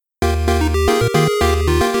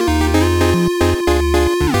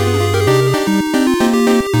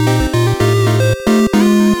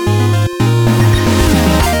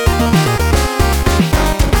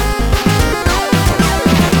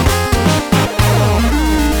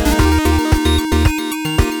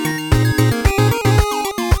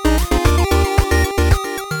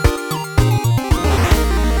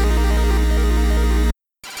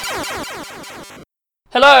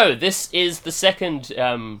Hello, this is the second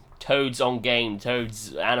Toads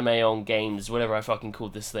Anime on Games, whatever I fucking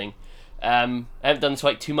called this thing. I haven't done this for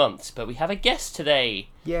like 2 months, but we have a guest today.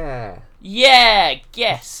 Yeah. Yeah,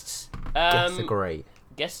 guests. Guests are great.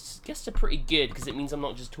 Guests are pretty good because it means I'm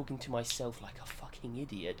not just talking to myself like a fucking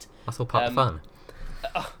idiot. That's all part of the fun.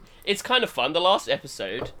 It's kind of fun. The last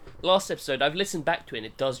episode, I've listened back to it and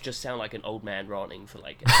it does just sound like an old man ranting for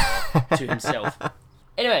like to himself.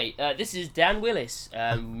 Anyway, this is Dan Willis.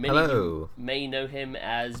 Many of you may know him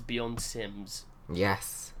as Beyond Sims.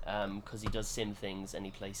 Yes. Because he does sim things and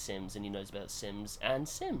he plays Sims and he knows about Sims and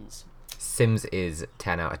Sims. Sims is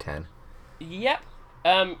 10 out of 10. Yep.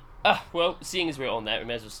 Well, seeing as we're on that, we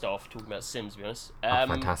may as well start off talking about Sims, to be honest.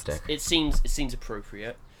 Fantastic. It seems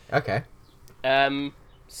appropriate. Okay.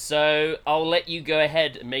 So I'll let you go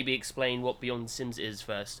ahead and maybe explain what Beyond Sims is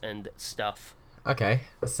first and stuff. Okay,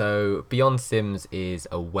 so Beyond Sims is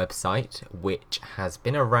a website which has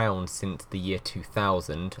been around since the year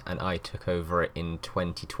 2000, and I took over it in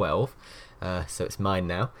 2012, so it's mine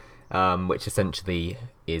now, which essentially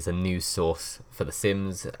is a news source for The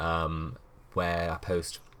Sims, where I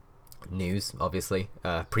post news, obviously,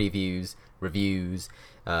 previews, reviews,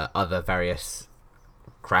 other various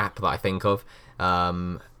crap that I think of,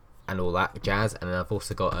 and all that jazz. And then I've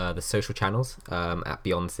also got the social channels at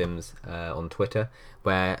Beyond Sims on Twitter,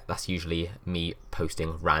 where that's usually me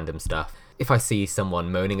posting random stuff. If I see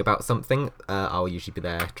someone moaning about something, I'll usually be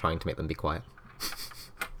there trying to make them be quiet.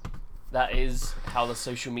 That is how the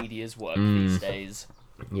social medias work these days.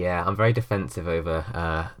 Yeah, I'm very defensive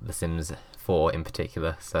over The Sims 4 in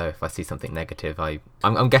particular, so if I see something negative,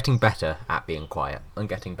 I'm getting better at being quiet. I'm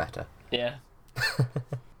getting better. Yeah.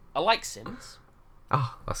 I like Sims.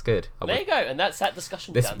 Oh, that's good. There you go, and that's that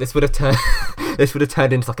discussion done. This would have turned this would have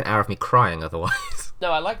turned into like an hour of me crying otherwise.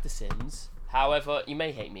 No, I like The Sims. However, you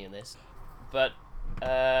may hate me in this, but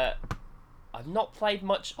I've not played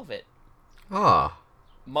much of it. Ah.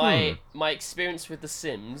 My experience with The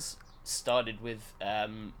Sims started with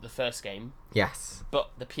the first game. Yes.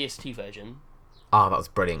 But the PS2 version. Ah, that was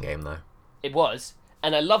a brilliant game though. It was,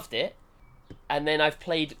 and I loved it. And then I've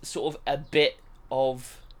played sort of a bit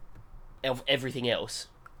of everything else.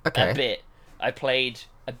 Okay. A bit. I played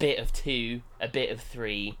a bit of 2, a bit of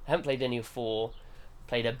 3. I haven't played any of 4.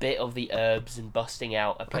 Played a bit of the herbs and busting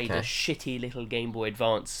out. I played a shitty little Game Boy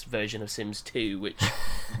Advance version of Sims 2, which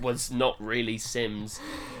was not really Sims.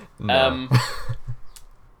 No.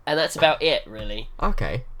 And that's about it, really.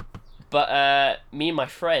 Okay. But me and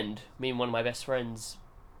one of my best friends,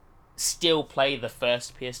 still play the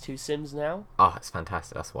first PS2 Sims now. Oh, it's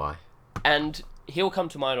fantastic. That's why. And he'll come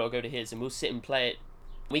to mine or I'll go to his and we'll sit and play it.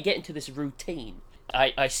 We get into this routine.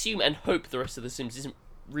 I assume and hope the rest of the Sims isn't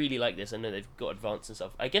really like this. I know they've got advanced and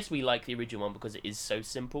stuff. I guess we like the original one because it is so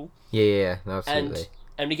simple. Yeah, no, absolutely.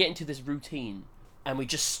 And we get into this routine and we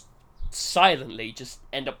just silently just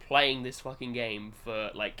end up playing this fucking game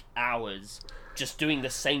for like hours, just doing the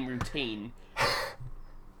same routine.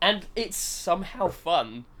 And it's somehow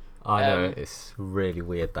fun. I know, it's really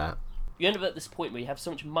weird that. You end up at this point where you have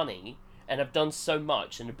so much money and have done so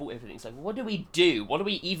much and have bought everything. It's like, what do we do? What are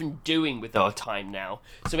we even doing with our time now?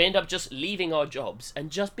 So we end up just leaving our jobs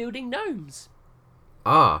and just building gnomes.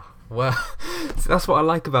 Ah, well, so that's what I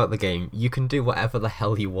like about the game. You can do whatever the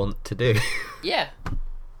hell you want to do. Yeah.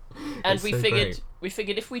 And It's we so figured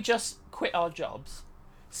great. If we just quit our jobs,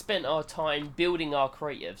 spent our time building our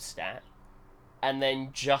creative stat, and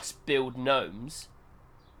then just build gnomes,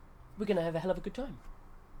 we're gonna have a hell of a good time.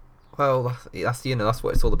 Well, that's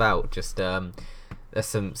what it's all about. Just there's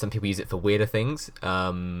some people use it for weirder things.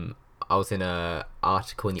 I was in a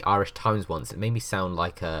article in the Irish Times once. It made me sound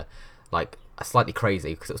like a slightly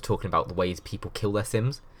crazy because it was talking about the ways people kill their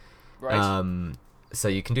Sims. Right. So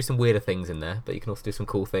you can do some weirder things in there, but you can also do some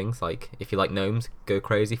cool things. Like if you like gnomes, go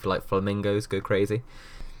crazy. If you like flamingos, go crazy.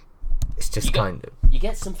 It's just You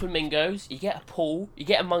get some flamingos, you get a pool, you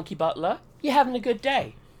get a monkey butler. You're having a good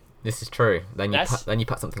day. This is true. Then you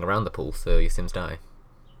put something around the pool so your Sims die.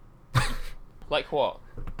 Like what?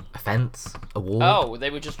 A fence, a wall. Oh,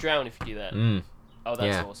 they would just drown if you do that. Oh,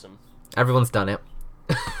 that's awesome. Everyone's done it.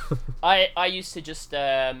 I used to just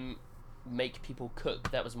make people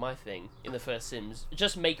cook. That was my thing in the first Sims.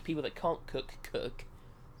 Just make people that can't cook.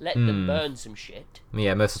 Let them burn some shit.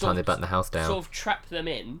 Yeah, most of the time they burn the house down. Sort of trap them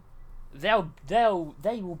in. They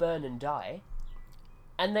will burn and die,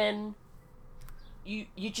 and then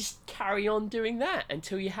you just carry on doing that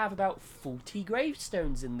until you have about 40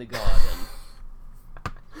 gravestones in the garden.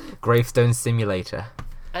 Gravestone Simulator.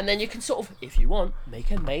 And then you can sort of, if you want,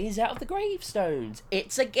 make a maze out of the gravestones.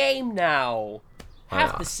 It's a game now.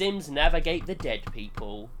 Have the Sims navigate the dead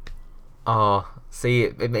people. Oh, see,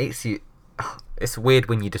 it makes you. It's weird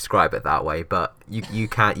when you describe it that way, but you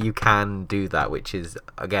can do that, which is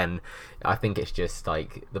again, I think it's just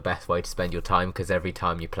like the best way to spend your time because every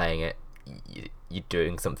time you're playing it, you're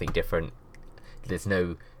doing something different. There's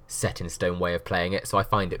no set in stone way of playing it, so I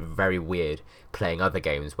find it very weird playing other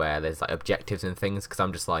games where there's like objectives and things because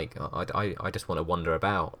I'm just like, oh, I just want to wander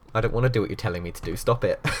about. I don't want to do what you're telling me to do. Stop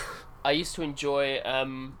it. I used to enjoy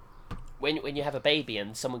when you have a baby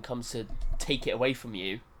and someone comes to take it away from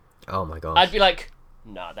you. Oh my gosh. I'd be like,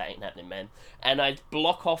 nah, that ain't happening, man. And I'd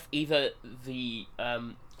block off either the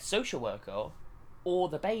social worker or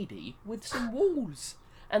the baby with some walls.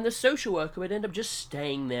 And the social worker would end up just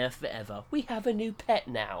staying there forever. We have a new pet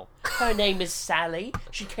now. Her name is Sally.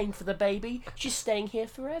 She came for the baby. She's staying here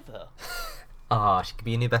forever. Ah, she could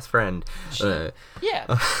be your new best friend.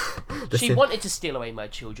 Yeah. She wanted to steal away my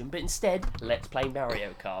children, but instead, let's play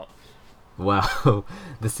Mario Kart. Well,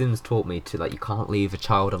 The Sims taught me to, like, you can't leave a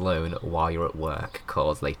child alone while you're at work,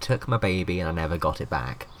 cause they took my baby and I never got it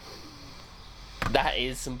back. That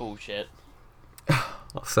is some bullshit. I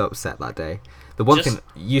was so upset that day. The one thing that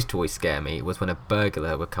used to always scare me was when a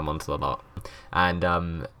burglar would come onto the lot, and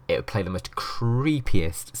it would play the most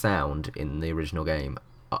creepiest sound in the original game.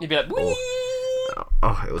 You'd be like, whee!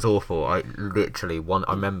 Oh, it was awful. I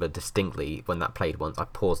remember distinctly when that played once. I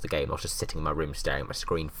paused the game. I was just sitting in my room staring at my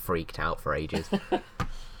screen, freaked out for ages because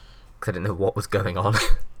I didn't know what was going on.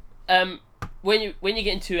 When you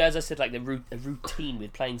get into, as I said, like a routine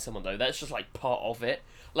with playing someone though, that's just like part of it.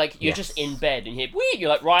 Like you're just in bed and you hear whee, you're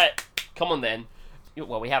like, right, come on then.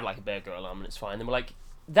 Well, we have like a burglar alarm and it's fine. And we're like,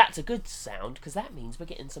 that's a good sound because that means we're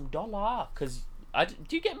getting some dollar. Because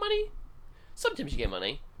do you get money? Sometimes you get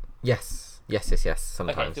money. Yes.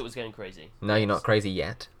 Sometimes. Okay, if it was going crazy. No, you're not crazy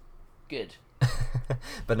yet. Good.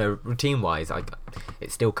 But no, routine-wise,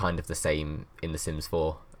 it's still kind of the same in The Sims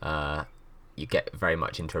 4. You get very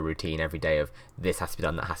much into a routine every day of this has to be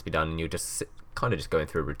done, that has to be done, and you're just kind of just going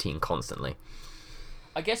through a routine constantly.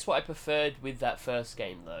 I guess what I preferred with that first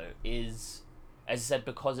game though is, as I said,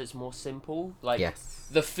 because it's more simple. Like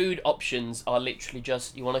the food options are literally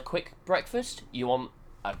just you want a quick breakfast, you want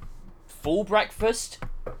a full breakfast,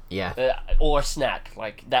 or a snack.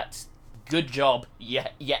 Like that's good job. You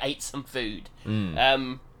ate some food.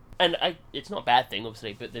 And it's not a bad thing,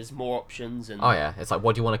 obviously, but there's more options. And oh yeah, it's like,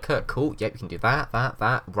 what do you want to cook? Cool. Yep, you can do that.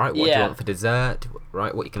 Right. What do you want for dessert?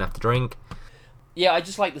 Right. What you can have to drink. Yeah, I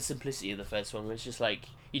just like the simplicity of the first one. Where it's just like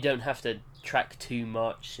you don't have to track too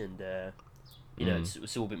much, and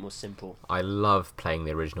it's all a bit more simple. I love playing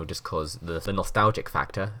the original just because the nostalgic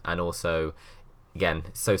factor, and also, again,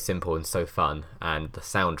 it's so simple and so fun, and the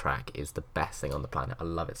soundtrack is the best thing on the planet. I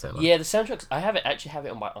love it so much. Yeah, the soundtracks. I actually have it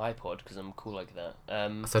on my iPod because I'm cool like that.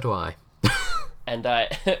 So do I. And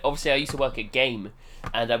obviously I used to work at Game,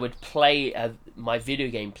 and I would play my video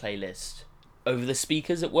game playlist over the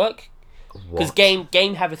speakers at work. Because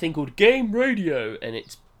Game have a thing called Game Radio, and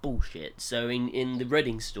it's bullshit. So in the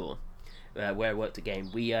Reading store, where I worked at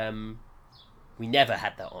Game, we never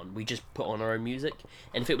had that on. We just put on our own music.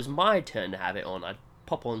 And if it was my turn to have it on, I'd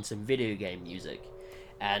pop on some video game music.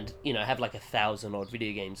 And, I have like 1,000 odd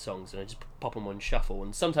video game songs, and I just pop them on shuffle.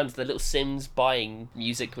 And sometimes the little Sims buying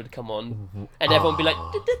music would come on, and everyone would be like,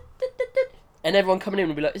 and everyone coming in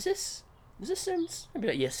would be like, is this Sims? I'd be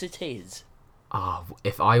like, yes, it is.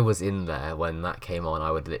 If I was in there when that came on, I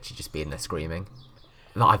would literally just be in there screaming.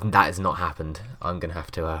 That has not happened. I'm going to have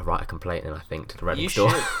to write a complaint, I think, to the Reading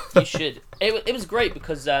store. You should. It was great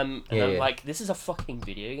because I'm like, this is a fucking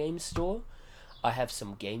video game store. I have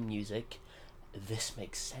some game music. This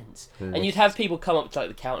makes sense. And you'd have people come up to like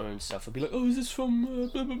the counter and stuff and be like, oh, is this from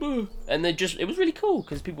blah, blah, blah. And it was really cool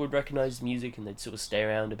because people would recognise the music and they'd sort of stay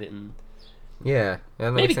around a bit. And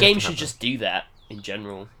maybe games should just do that in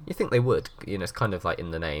general. You think they would? It's kind of like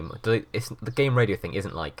in the name. The Game Radio thing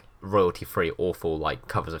isn't like royalty free, awful like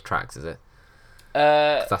covers of tracks, is it?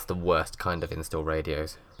 'Cause that's the worst kind of install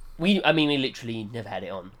radios. We literally never had it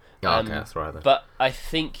on. Oh, okay, that's right then. But I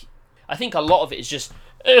think a lot of it is just,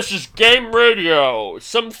 this is Game Radio.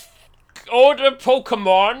 Order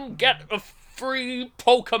Pokemon, get a free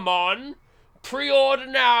Pokemon. Pre-order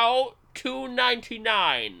now,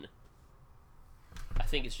 $2.99. I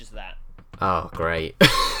think it's just that. Oh, great.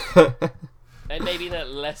 And maybe in a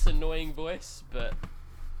less annoying voice, but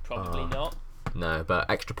probably not. No, but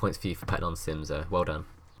extra points for you for petting on Sims. Well done.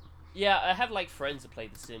 Yeah, I have like friends that play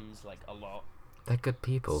The Sims like a lot. They're good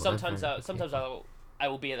people. Sometimes I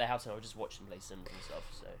will be at their house and I'll just watch them play Sims and stuff.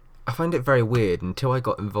 So I find it very weird until I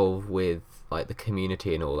got involved with like the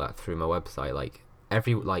community and all that through my website.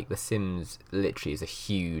 Like The Sims literally is a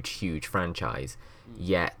huge franchise,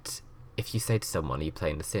 yet if you say to someone, "Are you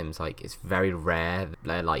playing The Sims?" Like, it's very rare.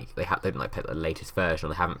 They're like they don't like play the latest version, or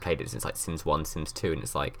they haven't played it since like Sims 1, Sims 2, and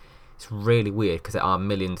it's like it's really weird because there are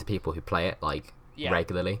millions of people who play it like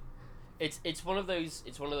regularly. It's one of those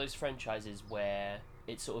franchises where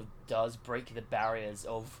it sort of does break the barriers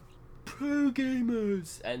of pro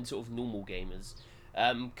gamers and sort of normal gamers.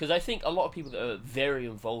 Because I think a lot of people that are very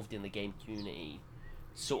involved in the game community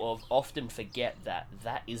sort of often forget that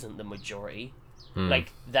isn't the majority.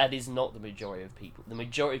 Like, that is not the majority of people. The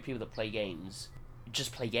majority of people that play games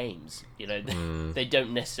just play games, you know. They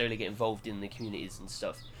don't necessarily get involved in the communities and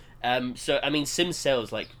stuff. So, I mean, Sims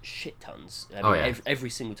sells, like, shit tons. I mean, every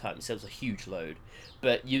single time it sells a huge load.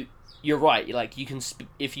 But you're right, like, you can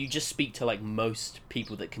if you just speak to, like, most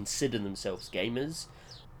people that consider themselves gamers,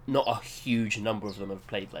 not a huge number of them have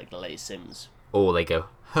played, like, the latest Sims. Or they go,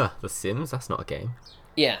 The Sims? That's not a game.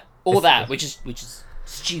 Yeah, or that, which is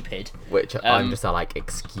stupid. Which I'm just like,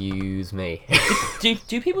 excuse me. do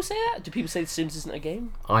people say that? Do people say The Sims isn't a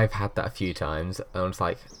game? I've had that a few times, and I'm just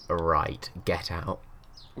like, right, get out.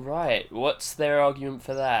 Right, what's their argument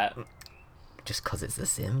for that? Just because it's The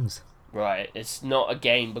Sims. Right, it's not a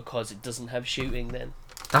game because it doesn't have shooting then.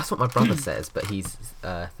 That's what my brother says, but he's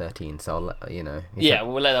 13, so I'll, you know. Yeah,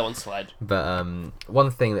 we'll let that one slide. But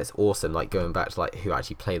one thing that's awesome, like going back to like who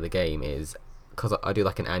actually play the game, is because I do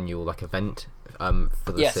like an annual like event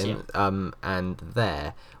for the Sims, and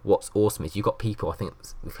there, what's awesome is you've got people. I think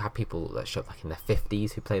we've had people that show up like in their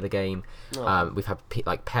 50s who play the game. We've had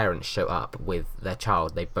like parents show up with their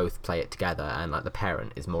child. They both play it together, and like the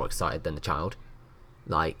parent is more excited than the child,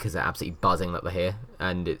 like because they're absolutely buzzing that they're here,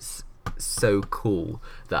 and it's so cool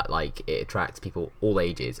that like it attracts people all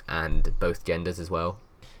ages and both genders as well.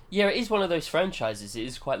 Yeah, it is one of those franchises. It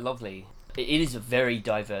is quite lovely. It is a very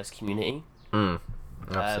diverse community.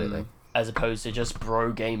 Absolutely. As opposed to just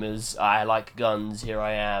bro gamers. I like guns. Here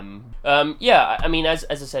I am. Yeah, I mean, as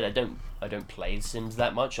I said, I don't play Sims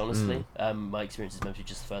that much, honestly. My experience is mostly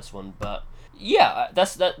just the first one, but yeah,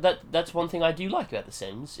 that's one thing I do like about The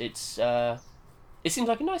Sims. It seems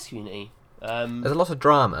like a nice community. There's a lot of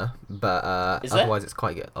drama, but otherwise it's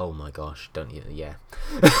quite good. Oh my gosh, don't you? Yeah.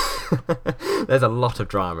 There's a lot of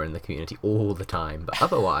drama in the community all the time, but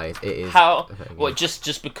otherwise it is... What,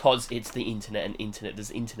 just because it's the internet and internet does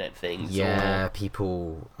internet things? Yeah,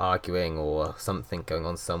 people arguing or something going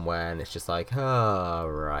on somewhere, and it's just like,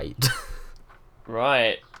 right.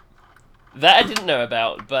 Right. That I didn't know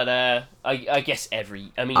about, but I guess I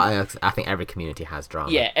think every community has drama.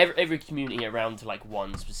 Yeah, every community around like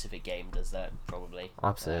one specific game does that, probably.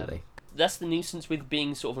 Absolutely. That's the nuisance with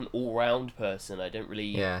being sort of an all-round person. I don't really...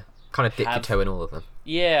 Yeah, kind of dip your toe in all of them.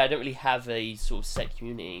 Yeah, I don't really have a sort of set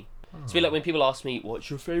community. It's a bit like when people ask me, "What's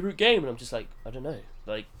your favourite game?" and I'm just like, I don't know.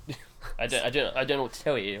 Like, I don't know what to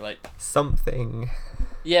tell you. Like something.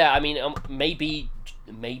 Yeah, I mean, maybe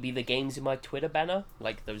the games in my Twitter banner,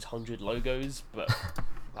 like those 100 logos, but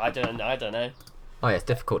I don't know. Oh yeah, it's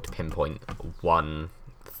difficult to pinpoint one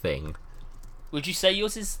thing. Would you say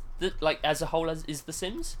yours is as a whole is The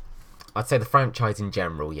Sims? I'd say the franchise in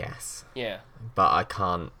general, yes. Yeah. But I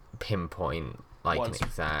can't pinpoint like an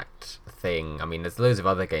exact thing. I mean, there's loads of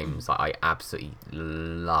other games that I absolutely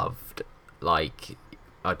loved, like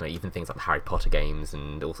I don't know, even things like the Harry Potter games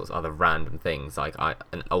and all sorts of other random things, like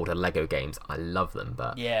and older Lego games. I love them,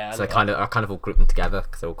 but yeah, so I kind of all group them together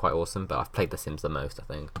because they're all quite awesome. But I've played The Sims the most, I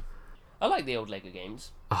think. I like the old Lego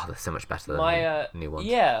games. Oh, they're so much better than the new ones.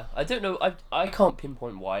 Yeah, I don't know. I can't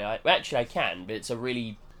pinpoint why. Actually, I can, but it's a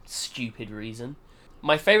really stupid reason.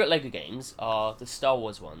 My favourite Lego games are the Star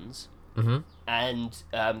Wars ones, and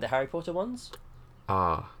the Harry Potter ones. They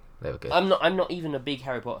were good. I'm not even a big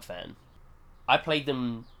Harry Potter fan. I played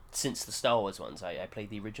them since the Star Wars ones. I played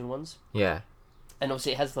the original ones. Yeah. And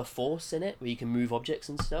obviously it has the Force in it, where you can move objects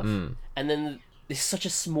and stuff. And then it's such a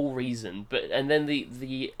small reason, and then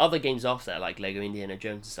the other games after that, like Lego Indiana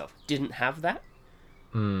Jones and stuff, didn't have that.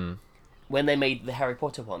 When they made the Harry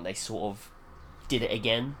Potter one, they sort of did it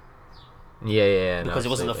again. Yeah. Because it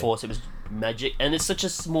wasn't the Force, it was magic, and it's such a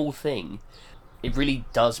small thing. It really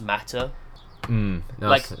does matter.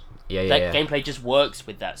 Gameplay just works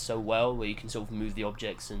with that so well, where you can sort of move the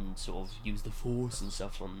objects and sort of use the Force and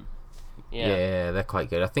stuff on. Yeah, they're quite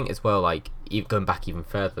good. I think as well, like going back even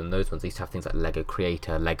further than those ones, they used to have things like Lego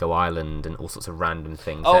Creator, Lego Island, and all sorts of random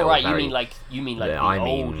things. Oh right, you mean like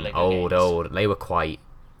old Lego games. Old. They were quite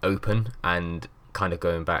open and kind of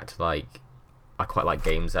going back to like, I quite like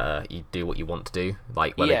games that you do what you want to do,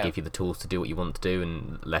 like where they give you the tools to do what you want to do,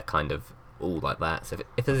 and they're kind of all like that. So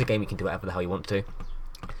if there's a game you can do whatever the hell you want to,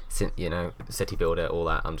 city builder, all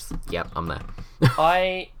that, I'm there.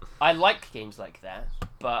 I like games like that,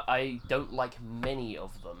 but I don't like many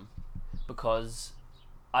of them. because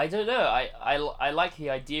I don't know. I like the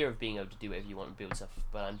idea of being able to do whatever you want and build stuff,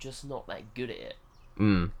 but I'm just not that good at it.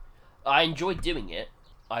 I enjoy doing it.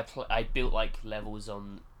 I built like levels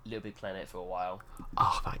on Little Big Planet for a while.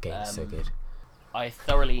 Oh, that game is so good. I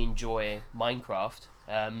thoroughly enjoy Minecraft.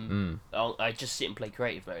 I just sit and play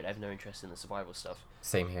creative mode. I have no interest in the survival stuff.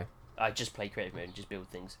 Same here. I just play creative mode and just build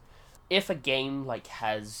things. If a game like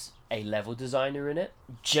has a level designer in it,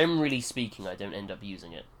 generally speaking, I don't end up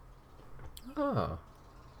using it. Oh.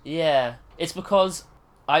 Yeah, it's because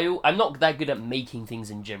I'm not that good at making things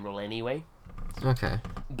in general anyway. Okay.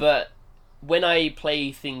 But when I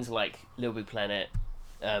play things like Little Big Planet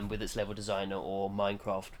with its level designer or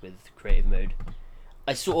Minecraft with creative mode,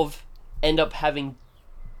 I sort of end up having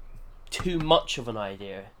too much of an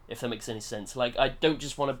idea, if that makes any sense. Like, I don't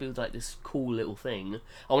just want to build like this cool little thing.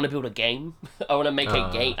 I want to build a game. I want to make a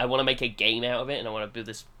game. I want to make a game out of it, and I want to build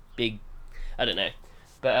this big. I don't know,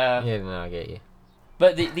 but yeah, no, I get you.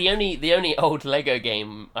 But the only old Lego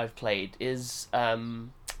game I've played is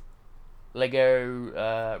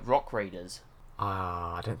Lego Rock Raiders.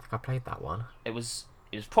 I don't think I played that one. It was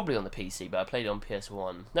probably on the PC, but I played it on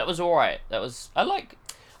PS1. That was alright.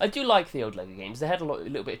 I do like the old Lego games. They had a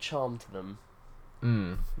little bit of charm to them.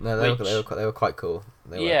 No, they were quite cool.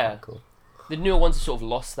 They were quite cool. The newer ones have sort of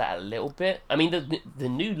lost that a little bit. I mean, the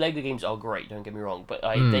new Lego games are great. Don't get me wrong, but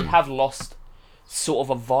they have lost sort of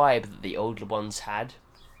a vibe that the older ones had.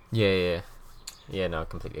 Yeah. No, I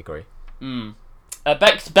completely agree.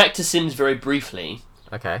 Back to Sims very briefly.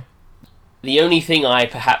 Okay. The only thing I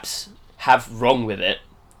perhaps have wrong with it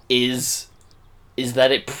is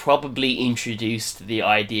that it probably introduced the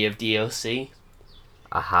idea of DLC.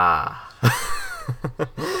 Aha.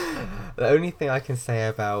 The only thing I can say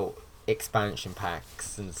about expansion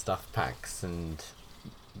packs and stuff packs and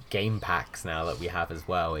game packs now that we have as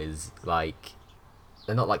well is like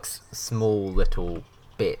they're not like small little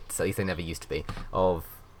bits, at least they never used to be, of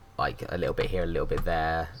like a little bit here, a little bit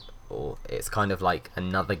there, or it's kind of like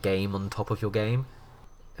another game on top of your game,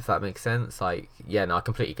 if that makes sense. Like, yeah, no, I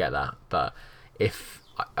completely get that, but if,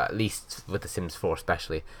 at least with The Sims 4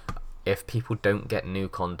 especially, if people don't get new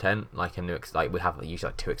content, like we have usually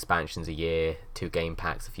like 2 expansions a year, 2 game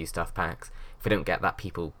packs, a few stuff packs, if we don't get that,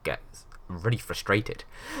 people get really frustrated.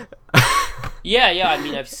 Yeah, I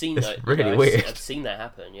mean, I've seen that. It's really weird. I've seen that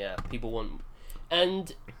happen, yeah. People want...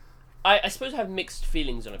 And I suppose I have mixed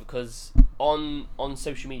feelings on it, because on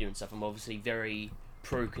social media and stuff, I'm obviously very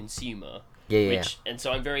pro-consumer. Yeah. And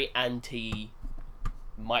so I'm very anti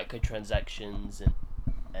microtransactions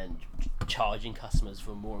and charging customers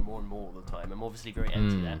for more and more and more all the time. I'm obviously very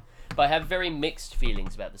anti that. But I have very mixed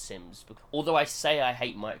feelings about The Sims. Although I say I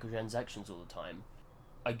hate microtransactions all the time,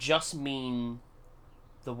 I just mean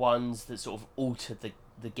the ones that sort of alter the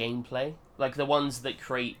gameplay. Like the ones that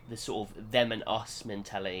create the sort of them and us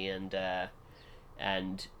mentality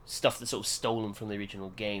and stuff that's sort of stolen from the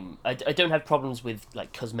original game. I don't have problems with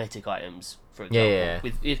like cosmetic items, for example. Yeah.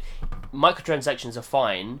 If microtransactions are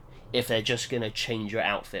fine if they're just going to change your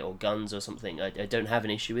outfit or guns or something. I don't have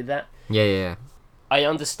an issue with that. Yeah. I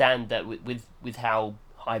understand that with how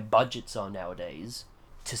high budgets are nowadays,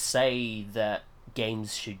 to say that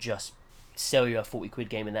games should just sell you a 40 quid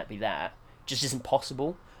game and that be that just isn't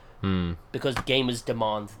possible. Because gamers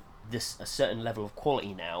demand a certain level of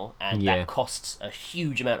quality now, and that costs a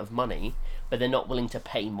huge amount of money, but they're not willing to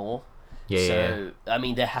pay more. I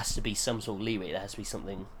mean, there has to be some sort of leeway. There has to be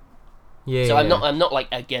something. I'm not like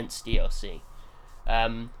against DLC.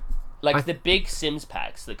 The big Sims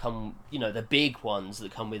packs that come, the big ones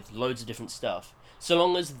that come with loads of different stuff. So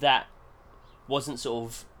long as that wasn't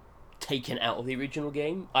sort of taken out of the original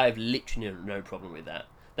game, I have literally no problem with that.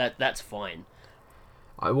 That's fine.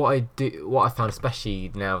 What I found,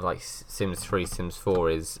 especially now, like Sims 3, Sims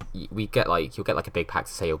 4, is you'll get like a big pack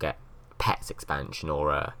to say you'll get pets expansion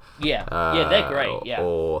or they're great,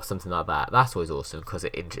 or something like that. That's always awesome because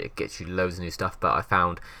it gets you loads of new stuff. But I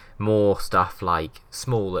found more stuff like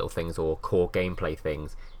small little things or core gameplay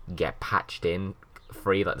things get patched in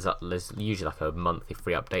free. Like there's usually like a monthly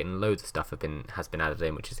free update, and loads of stuff has been added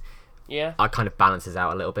in, which is kind of balances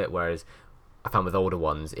out a little bit. Whereas I found with older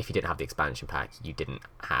ones, if you didn't have the expansion pack, you didn't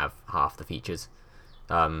have half the features.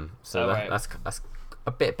 That's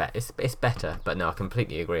a bit better. It's better, but no, I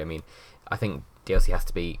completely agree. I mean, I think DLC has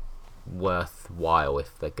to be worthwhile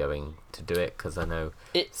if they're going to do it, because I know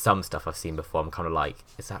some stuff I've seen before, I'm kind of like,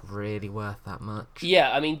 is that really worth that much?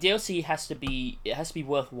 Yeah, I mean, DLC has to be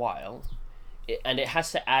worthwhile, and it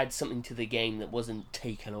has to add something to the game that wasn't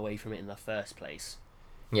taken away from it in the first place.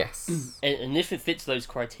 Yes. And if it fits those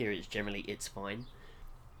criteria, generally it's fine.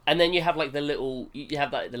 And then you have like you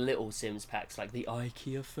have like the little Sims packs, like the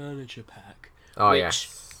IKEA furniture pack, Oh which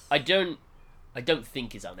yes. I don't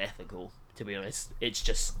think is unethical. To be honest, it's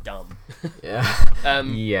just dumb. Yeah.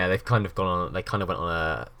 Um, Yeah, they've kind of gone on. They kind of went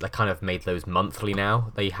on They kind of made those monthly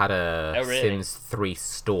now. They had a Oh, really? Sims 3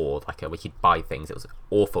 store, like where you'd buy things. It was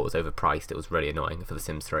awful. It was overpriced. It was really annoying for the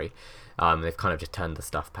Sims 3. They've kind of just turned the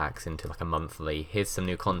stuff packs into like a monthly. Here's some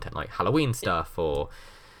new content like Halloween stuff or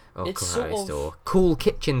It's Christ, sort of- or cool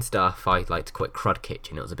kitchen stuff. I liked to call it Crud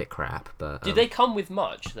Kitchen. It was a bit crap, but do they come with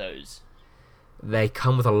much those? they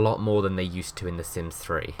come with a lot more than they used to in The Sims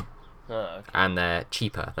 3, Oh, okay. and they're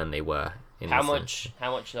cheaper than they were in How The Sims.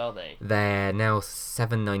 much are they? They're now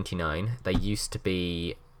 $7.99. They used to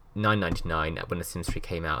be $9.99 when The Sims 3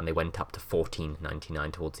 came out, and they went up to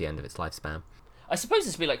 $14.99 towards the end of its lifespan. I suppose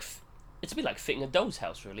it's a bit like fitting a doll's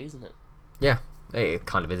house, really, isn't it? Yeah, it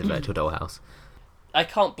kind of is a virtual dollhouse. I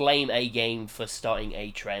can't blame a game for starting a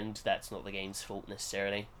trend. That's not the game's fault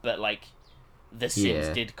necessarily. But like, The Sims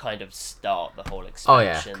Yeah. did kind of start the whole Oh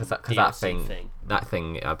yeah, expansion. because that DLC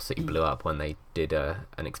thing absolutely blew up when they did an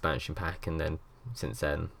expansion pack, and then since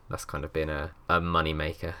then that's kind of been a money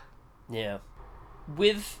maker. Yeah.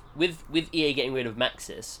 With EA getting rid of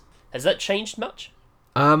Maxis, has that changed much?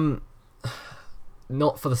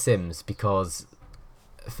 Not for The Sims, because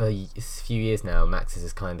for a few years now, Maxis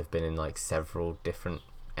has kind of been in like several different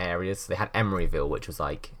areas. So they had Emeryville, which was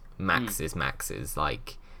like Maxis,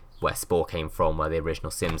 like where Spore came from, where the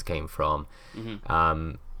original Sims came from.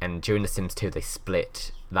 And during The Sims 2, they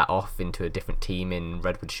split that off into a different team in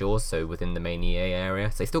Redwood Shores, so within the main EA area.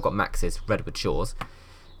 So they still got Maxis Redwood Shores.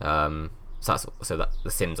 So that The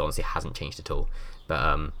Sims honestly hasn't changed at all.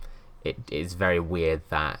 But it is very weird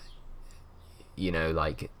that, you know,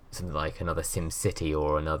 like something like another Sim City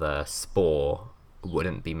or another Spore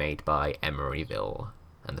wouldn't be made by Emeryville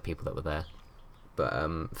and the people that were there. But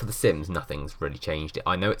for The Sims, nothing's really changed.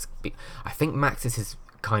 I think Maxis has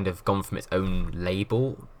kind of gone from its own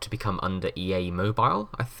label to become under EA Mobile,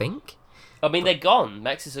 I think. I mean, they're gone.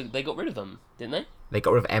 They got rid of them, didn't they? They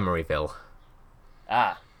got rid of Emeryville.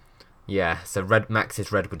 Ah, Yeah, so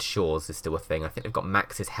Maxis Redwood Shores is still a thing. I think they've got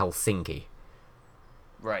Maxis Helsinki.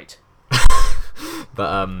 right.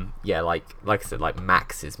 But yeah, like I said, like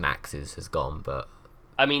Maxis has gone, but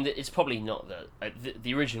I mean, it's probably not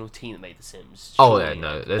the original team that made The Sims. Oh, Surely, yeah,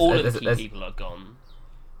 no, like, there's- all of there's- the key there's- people are gone.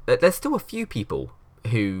 there's still a few people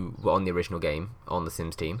who were on the original game on the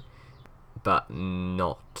Sims team, but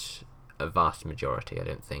not a vast majority, I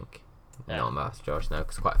don't think. Yeah. Not a vast majority, no,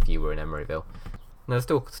 because quite a few were in Emeryville. No, there's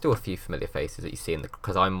still a few familiar faces that you see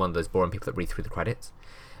because I'm one of those boring people that read through the credits.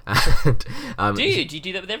 And, Do you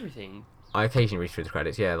do that with everything? I occasionally read through the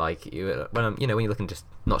credits, yeah. Like when you're looking just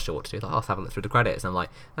not sure what to do, like, I'll have a look through the credits, and I'm like,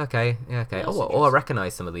 okay, yeah, okay. That's I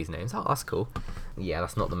recognise some of these names. Oh, that's cool. Yeah,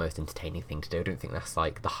 that's not the most entertaining thing to do. I don't think that's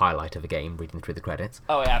like the highlight of a game, reading through the credits.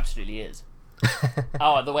 Oh, it absolutely is.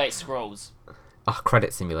 Oh, the way it scrolls. Oh,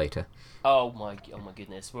 credit simulator. Oh my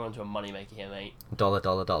goodness, we're onto a moneymaker here, mate.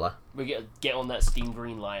 $. We get on that Steam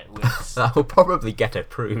Greenlight with. That will probably get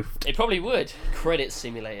approved. It probably would. Credit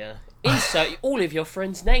simulator. Insert all of your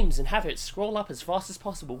friends' names and have it scroll up as fast as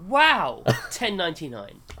possible. Wow,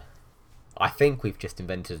 $10.99. I think we've just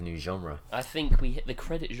invented a new genre. I think we hit the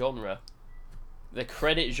credit genre. The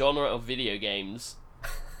credit genre of video games.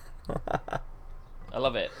 I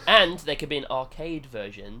love it. And there could be an arcade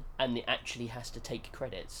version, and it actually has to take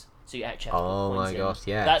credits. So you actually have to put Oh points my in. gosh,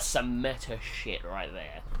 yeah. That's some meta shit right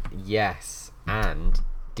there. Yes, and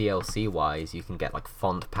DLC wise, you can get like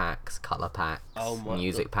font packs, color packs, Oh my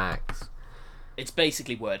music packs. It's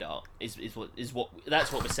basically word art. Is what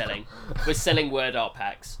that's what we're selling. We're selling word art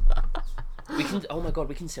packs. We can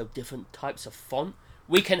we can sell different types of font.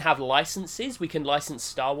 We can have licenses. We can license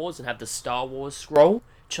Star Wars and have the Star Wars scroll.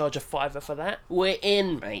 Charge a $5 for that. We're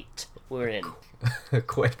in, mate. We're in.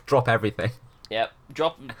 Quick, drop everything Yep.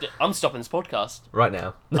 I'm stopping this podcast. right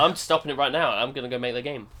now. I'm stopping it right now. I'm gonna go make the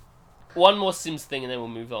game. One more Sims thing, and then we'll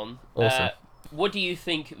move on. Awesome. What do you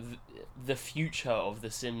think the future of The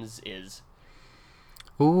Sims is?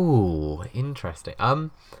 Ooh, interesting.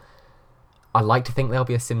 I like to think there'll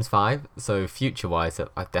be a Sims 5. So future-wise,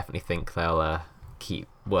 I definitely think they'll keep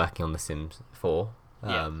working on the Sims 4.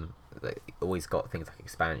 They always got things like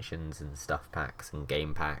expansions and stuff packs and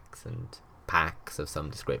game packs and packs of some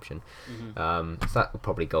description. So that will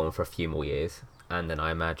probably go on for a few more years. And then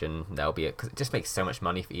I imagine there'll be because it just makes so much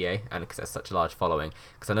money for EA, and because there's such a large following.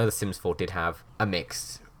 Because I know The Sims 4 did have a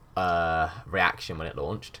mixed reaction when it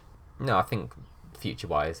launched. No, I think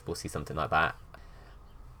future-wise we'll see something like that.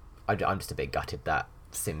 I'm just a bit gutted that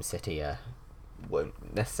Sim City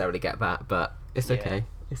won't necessarily get that, but it's okay.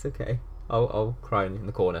 It's okay. I'll cry in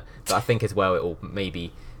the corner. But I think as well it will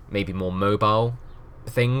maybe more mobile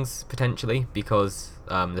things potentially, because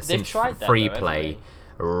the Sims tried that, free though, play haven't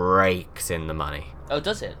rakes in the money. Oh,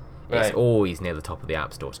 does it? It's always near the top of the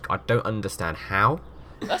app stores. I don't understand how.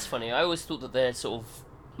 That's funny. I always thought that they're sort of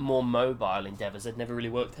more mobile endeavours had never really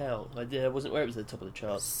worked out. I wasn't aware it was at the top of the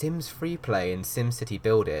charts. Sims free play and SimCity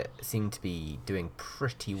Build It seem to be doing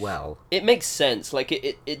pretty well. It makes sense. Like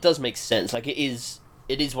it does make sense. Like it is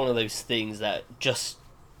one of those things that just,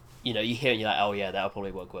 you hear and you're like, oh yeah, that'll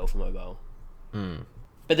probably work well for mobile.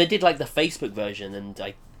 But they did like the Facebook version, and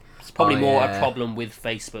it's probably more a problem with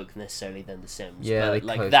Facebook necessarily than The Sims. Yeah, but, they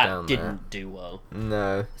like closed that down didn't do well.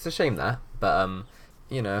 No, it's a shame that, but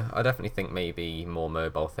I definitely think maybe more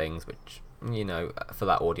mobile things, which for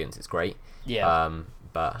that audience it's great. Yeah.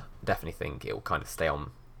 But definitely think it will kind of stay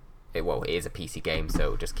on. It is a PC game, so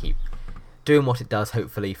it'll just keep doing what it does.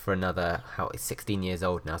 Hopefully for another, it's 16 years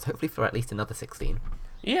old now, so hopefully for at least another 16.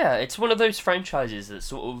 Yeah, it's one of those franchises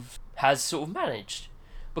that has managed,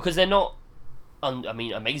 because they're not,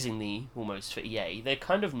 amazingly almost for EA, they're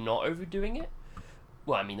kind of not overdoing it.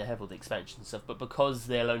 Well, they have all the expansions and stuff, but because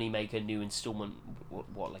they'll only make a new installment,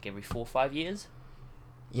 like every 4 or 5 years?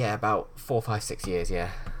 Yeah, about 4, 5, 6 years,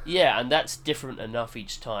 yeah. Yeah, and that's different enough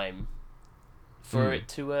each time for it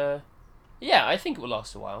to, I think it will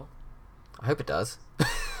last a while. I hope it does.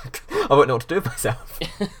 I won't know what to do with myself.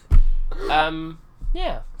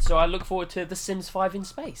 Yeah, so I look forward to The Sims 5 in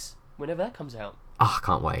space, whenever that comes out. Oh, I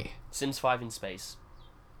can't wait. Sims 5 in space.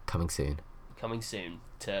 Coming soon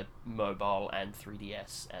To mobile and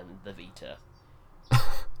 3DS and the Vita.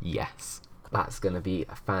 Yes. That's going to be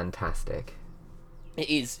fantastic. It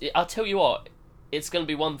is. I'll tell you what, it's going to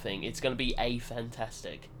be one thing. It's going to be a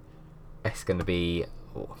fantastic. It's going to be...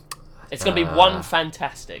 It's going to be one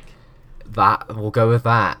fantastic. We'll go with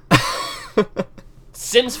that.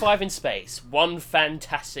 Sims 5 in space. One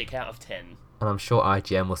fantastic out of 10. And I'm sure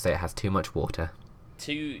IGN will say it has too much water.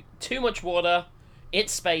 Too much water.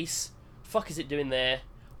 It's space. Fuck is it doing there?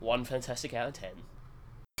 One fantastic out of 10.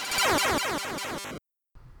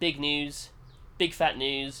 Big news. Big fat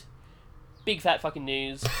news. Big fat fucking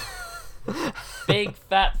news. Big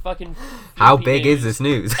fat fucking... How big is this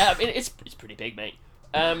news? It's pretty big, mate.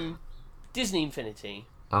 Disney Infinity.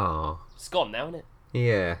 Oh. It's gone now, isn't it?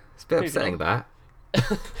 Yeah. It's a bit upsetting, that.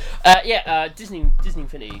 Disney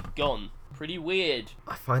Infinity gone. Pretty weird.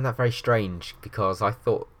 I find that very strange, because I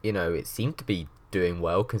thought, it seemed to be doing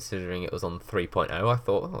well considering it was on 3.0. I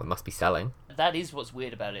thought, it must be selling. That is what's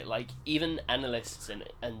weird about it. Like, even analysts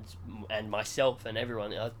and myself and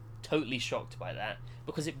everyone are totally shocked by that,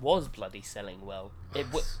 because it was bloody selling well. It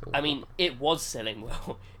was selling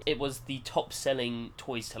well. It was the top-selling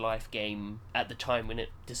Toys to Life game at the time when it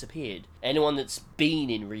disappeared. Anyone that's been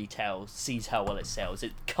in retail sees how well it sells.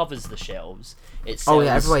 It covers the shelves. It sells... Oh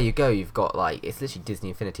yeah, everywhere you go, you've got it's literally Disney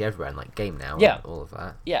Infinity everywhere, and Game Now, yeah, and all of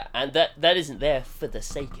that. Yeah, and that isn't there for the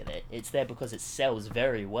sake of it. It's there because it sells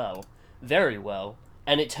very well, very well.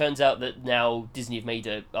 And it turns out that now Disney have made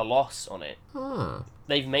a loss on it. Huh.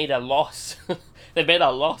 They've made a loss. They've made a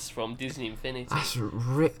loss from Disney Infinity. That's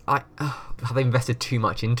have they invested too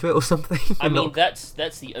much into it or something?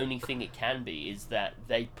 That's the only thing it can be, is that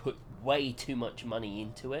they put way too much money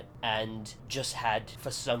into it and just had, for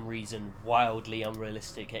some reason, wildly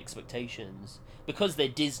unrealistic expectations. Because they're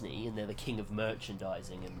Disney and they're the king of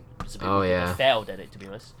merchandising, and they failed at it, to be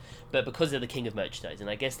honest. But because they're the king of merchandising,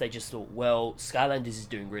 I guess they just thought, well, Skylanders is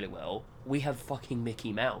doing really well. We have fucking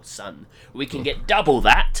Mickey Mouse, son. We can get double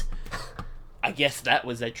that. I guess that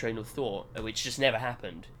was their train of thought, which just never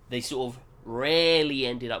happened. They sort of rarely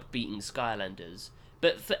ended up beating Skylanders.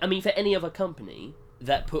 But for any other company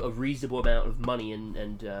that put a reasonable amount of money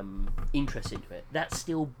and interest into it, that's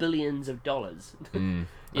still billions of dollars.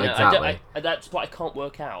 Exactly. That's what I can't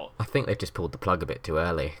work out. I think they've just pulled the plug a bit too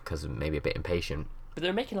early, because maybe a bit impatient. But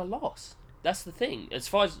they're making a loss. That's the thing. As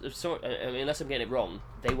far as... unless I'm getting it wrong,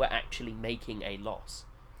 they were actually making a loss.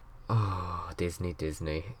 Oh, Disney.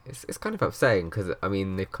 It's kind of upsetting, because,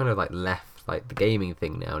 they've kind of, left, the gaming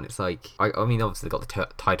thing now, and it's obviously they've got the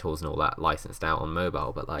titles and all that licensed out on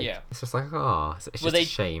mobile, but, it's just it's just a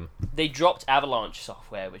shame. They dropped Avalanche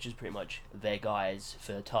Software, which is pretty much their guys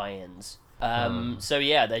for tie-ins. So,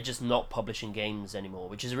 yeah, they're just not publishing games anymore,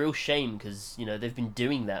 which is a real shame, because, they've been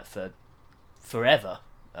doing that for forever,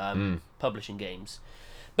 publishing games,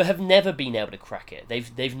 but have never been able to crack it.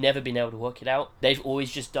 They've never been able to work it out. They've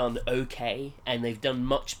always just done okay, and they've done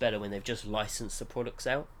much better when they've just licensed the products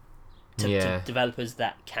out to developers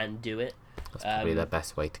that can do it. That's probably their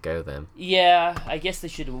best way to go then. Yeah, I guess they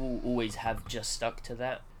should always have just stuck to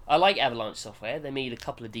that. I like Avalanche Software. They made a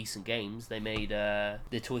couple of decent games. They made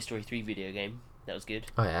the Toy Story 3 video game. That was good.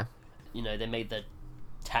 Oh yeah. You know, they made the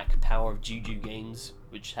Tak Power of Juju games,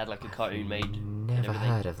 which had like a cartoon made. and Never everything.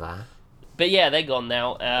 heard of that. But yeah, they're gone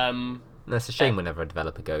now. No, it's a shame whenever a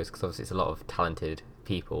developer goes, because obviously it's a lot of talented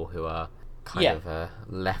people who are kind of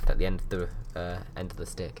left at the end of the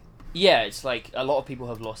stick. Yeah, it's like a lot of people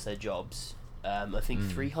have lost their jobs. I think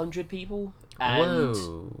 300 people. And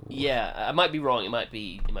Whoa. yeah, I might be wrong. It might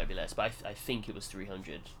be less, but I think it was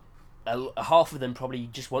 300. Half of them probably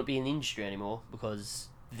just won't be in the industry anymore because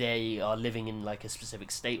they are living in like a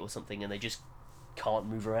specific state or something, and they just can't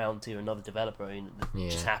move around to another developer. And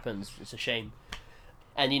it just happens. It's a shame.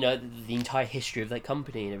 And you know, the entire history of that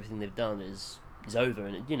company and everything they've done is over,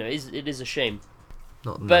 and it is a shame.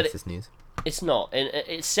 Not the But nicest news. It's not, and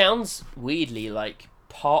it sounds weirdly like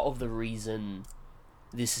part of the reason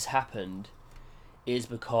this has happened is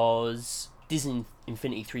because Disney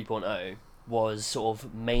Infinity 3.0 was sort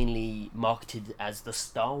of mainly marketed as the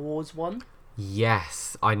Star Wars one.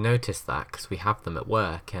 Yes, I noticed that because we have them at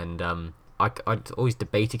work, and I always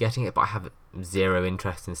debated getting it, but I have zero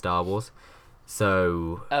interest in Star Wars.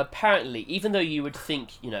 So Apparently, even though you would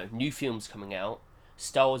think, new films coming out,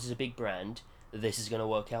 Star Wars is a big brand, this is going to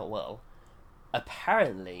work out well.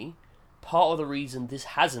 Apparently, part of the reason this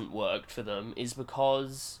hasn't worked for them is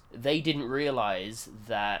because they didn't realise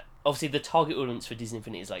that... Obviously, the target audience for Disney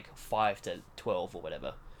Infinity is like 5 to 12 or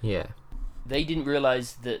whatever. yeah, They didn't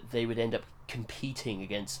realise that they would end up competing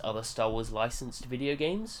against other Star Wars licensed video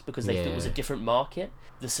games because they thought it was a different market.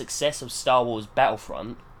 The success of Star Wars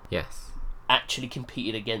Battlefront yes. actually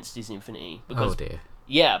competed against Disney Infinity. Because, Oh dear.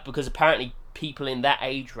 yeah, because apparently people in that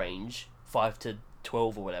age range, 5 to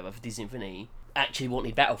 12 or whatever, for Disney Infinity, actually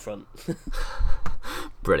wanted Battlefront.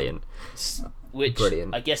 Brilliant. Which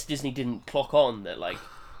Brilliant. I guess Disney didn't clock on that, like,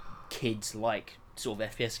 kids like sort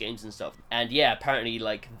of FPS games and stuff. And yeah, apparently,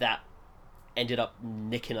 like, that ended up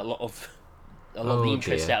nicking a lot of the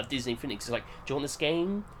interest dear. out of Disney Infinity. Because like, do you want this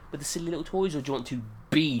game with the silly little toys, or do you want to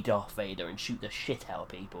be Darth Vader and shoot the shit out of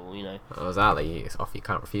people, Oh, exactly. It's off. You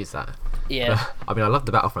can't refuse that. Yeah. I mean, I love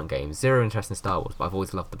the Battlefront games. Zero interest in Star Wars, but I've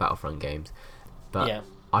always loved the Battlefront games. But Yeah.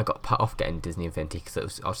 I got put off getting Disney Infinity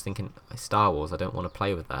because I was thinking, Star Wars, I don't want to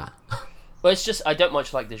play with that. Well, it's just, I don't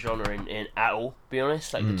much like the genre in at all, to be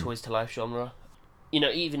honest, like the Toys to Life genre.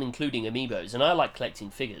 Even including amiibos, and I like collecting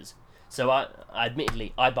figures. So I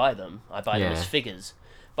admittedly, I buy them. I buy them as figures.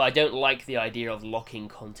 But I don't like the idea of locking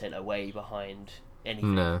content away behind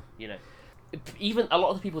anything. No. Even a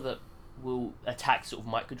lot of the people that will attack sort of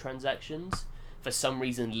microtransactions, for some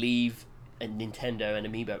reason leave a Nintendo and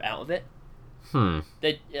amiibo out of it.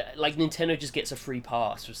 They like, Nintendo just gets a free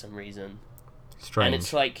pass for some reason. Strange. And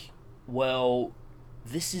it's like, well,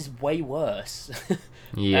 this is way worse.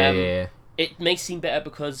 Yeah. It may seem better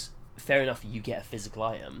because, fair enough, you get a physical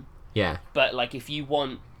item. Yeah. But like, if you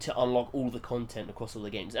want to unlock all the content across all the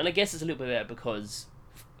games, and I guess it's a little bit better because,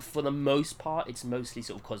 for the most part, it's mostly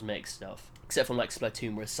sort of cosmetic stuff, except from like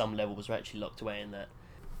Splatoon, where some levels were actually locked away in that.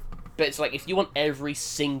 But it's like, if you want every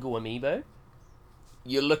single amiibo,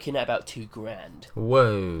 you're looking at about $2,000.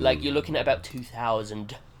 Whoa. Like, you're looking at about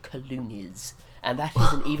 2,000 coloonies, and that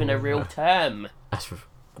isn't even a real term. That's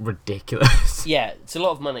ridiculous. Yeah, it's a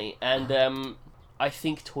lot of money, and I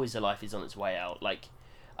think Toys R Life is on its way out. Like,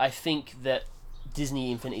 I think that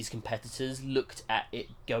Disney Infinity's competitors looked at it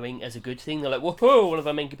going as a good thing. They're like, whoa, one of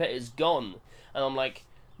our main competitors gone. And I'm like,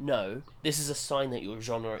 no, this is a sign that your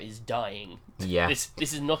genre is dying. Yeah. This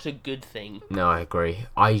is not a good thing. No, I agree.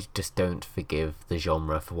 I just don't forgive the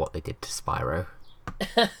genre for what they did to Spyro.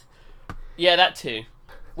 Yeah, that too.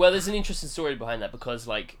 Well, there's an interesting story behind that, because,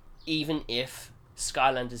 like, even if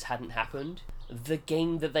Skylanders hadn't happened, the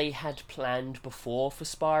game that they had planned before for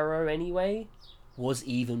Spyro anyway was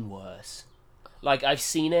even worse. Like, I've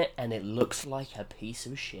seen it, and it looks like a piece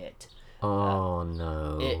of shit. Oh,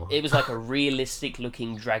 no. It was like a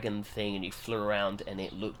realistic-looking dragon thing, and you flew around, and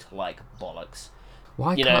it looked like bollocks.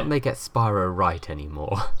 Why can't they get Spyro right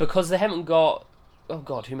anymore? Because they haven't got... Oh,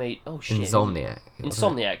 God, who made... Oh, shit. Insomniac.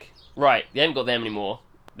 Insomniac. Right, they haven't got them anymore.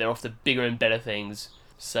 They're off to bigger and better things.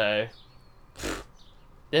 So...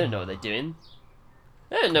 They don't know what they're doing.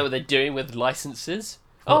 They don't know what they're doing with licenses.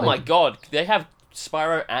 Oh my god, they have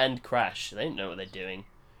Spyro and Crash. They don't know what they're doing.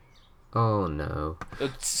 Oh no.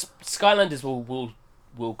 Skylanders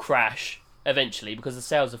will crash eventually, because the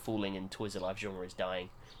sales are falling and Toys R Life genre is dying.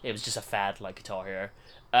 It was just a fad like Guitar Hero.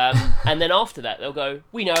 And then after that, they'll go,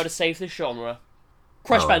 we know how to save this genre.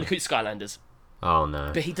 Crash Bandicoot Skylanders. Oh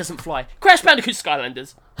no. But he doesn't fly. Crash Bandicoot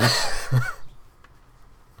Skylanders.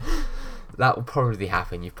 That will probably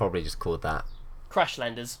happen. You've probably just called that.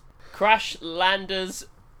 Crashlanders. Crashlanders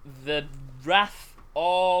The Wrath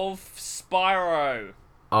of Spyro.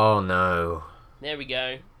 Oh no. There we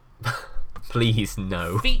go. Please,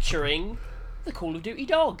 no. Featuring the Call of Duty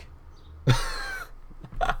dog.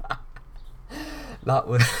 That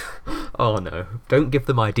would... Oh no. Don't give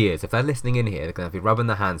them ideas. If they're listening in here, they're going to be rubbing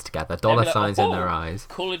their hands together, dollar Like, signs in their eyes.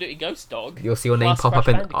 Call of Duty Ghost Dog. You'll see your name plus pop up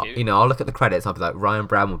Crash in... Bandicoot. You know, I'll look at the credits and I'll be like, Ryan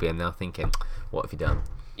Brown will be in there thinking, what have you done?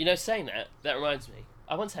 You know, saying that reminds me.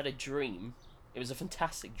 I once had a dream. It was a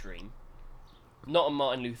fantastic dream. Not a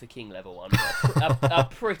Martin Luther King level one, but a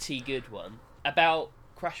pretty good one. About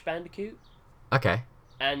Crash Bandicoot. Okay.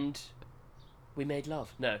 And we made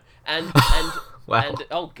love. No. And Wow. and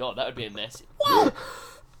oh god, that would be a mess. Whoa!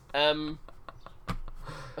 Oh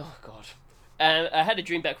god. I had a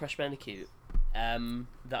dream about Crash Bandicoot. That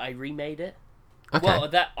I remade it. Okay. Well,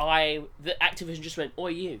 that Activision just went, "Oi,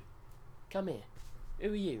 you, come here.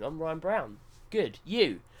 Who are you? I'm Ryan Brown. Good.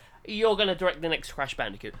 You're gonna direct the next Crash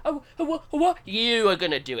Bandicoot. Oh, what? You are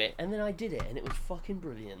gonna do it." And then I did it, and it was fucking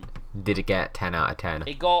brilliant. Did it get 10 out of 10?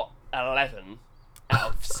 It got 11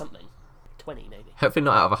 out of something, 20 maybe. Hopefully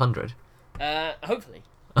not out of 100. Hopefully.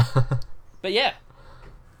 But yeah.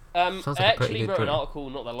 Sounds like I a pretty actually good wrote an dream. article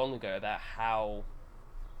not that long ago about how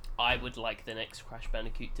I would like the next Crash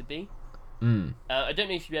Bandicoot to be. I don't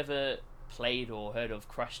know if you ever played or heard of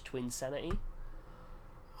Crash Twin Sanity.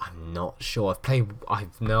 I'm not sure.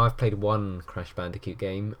 I've played one Crash Bandicoot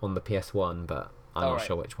game on the PS1, but I'm not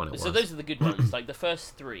sure which one it was. So those are the good ones. Like the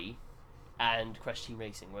first three and Crash Team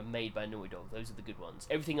Racing were made by Naughty Dog. Those are the good ones.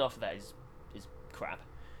 Everything after that is crap.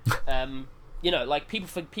 You know, like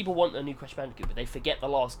people want a new Crash Bandicoot, but they forget the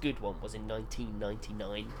last good one was in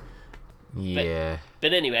 1999. Yeah.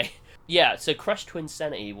 But anyway, yeah. So Crash Twin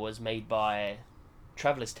Sanity was made by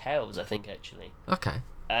Traveller's Tales, I think, actually. Okay.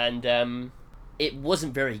 And it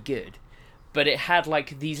wasn't very good, but it had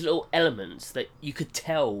like these little elements that you could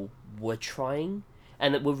tell were trying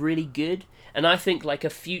and that were really good. And I think like a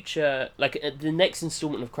future, like the next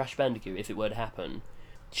installment of Crash Bandicoot, if it were to happen,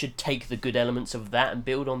 should take the good elements of that and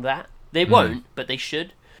build on that. They won't, but they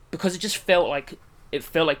should, because it just felt like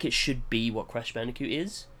it should be what Crash Bandicoot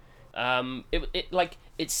is.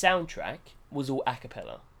 Its soundtrack was all a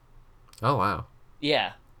cappella. Oh wow.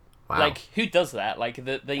 Yeah. Wow. Like, who does that? Like,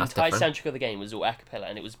 the entire different. soundtrack of the game was all a cappella,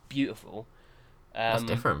 and it was beautiful. That's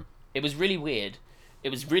different. It was really weird. It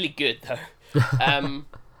was really good, though.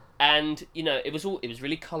 And, you know, it was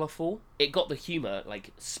really colourful. It got the humour,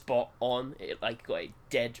 like, spot on. It, like, got it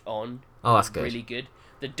dead on. Oh, that's good. Really good.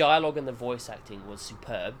 The dialogue and the voice acting was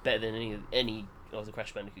superb. Better than any of the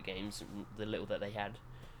Crash Bandicoot games, the little that they had.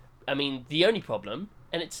 I mean, the only problem,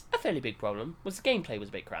 and it's a fairly big problem, was the gameplay was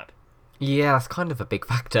a bit crap. Yeah, that's kind of a big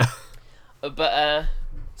factor.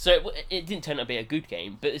 So it didn't turn out to be a good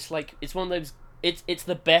game, but it's like, it's one of those, it's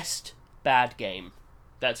the best bad game.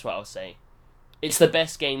 That's what I'll say. It's the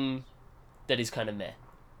best game that is kind of meh.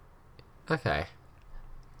 Okay.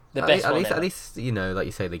 The best one at ever. least, you know, like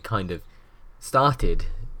you say, they kind of started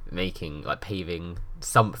making, like, paving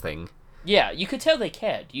something. Yeah, you could tell they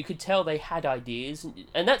cared. You could tell they had ideas,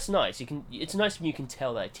 and that's nice. It's nice when you can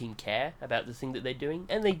tell that a team care about the thing that they're doing,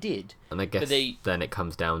 and they did. And I guess then it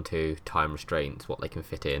comes down to time restraints, what they can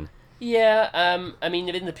fit in. Yeah, I mean,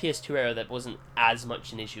 in the PS2 era, that wasn't as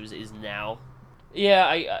much an issue as it is now. Yeah,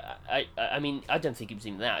 I mean, I don't think it was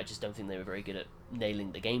even that. I just don't think they were very good at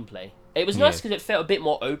nailing the gameplay. It was nice because it felt a bit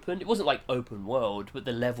more open. It wasn't like open world, but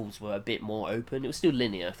the levels were a bit more open. It was still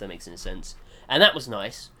linear, if that makes any sense, and that was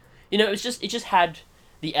nice. You know, it just had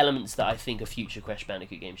the elements that I think a future Crash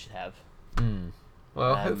Bandicoot game should have.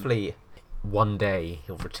 Well, hopefully one day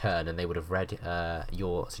he'll return and they would have read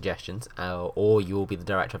your suggestions, or you'll be the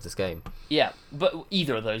director of this game. Yeah, but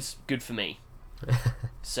either of those, good for me.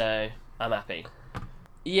 So, I'm happy.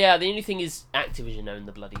 Yeah, the only thing is Activision own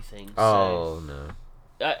the bloody thing. So Oh, no.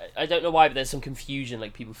 I don't know why, but there's some confusion,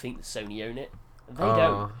 like people think that Sony own it. They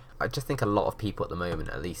don't. I just think a lot of people at the moment,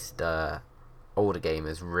 at least older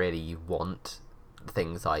gamers, really want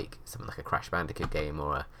things like something like a Crash Bandicoot game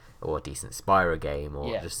or a decent Spyro game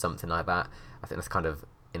or just something like that. I think that's kind of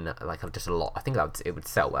just a lot. I think it would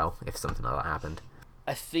sell well if something like that happened.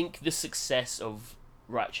 I think the success of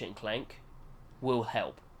Ratchet and Clank will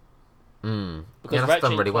help. Because Because that's Ratchet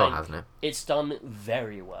done and really well, Clank, hasn't it? It's done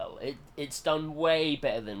very well. It's done way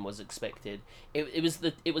better than was expected.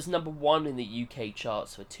 It was number 1 in the UK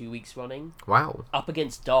charts for 2 weeks running, Wow. up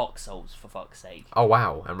against Dark Souls, for fuck's sake. Oh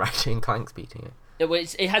wow, and Ratchet and Clank's beating it.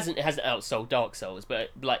 It hasn't outsold Dark Souls,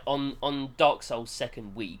 but like on Dark Souls'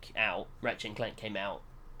 second week out, Ratchet and Clank came out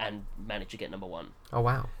and managed to get number 1. Oh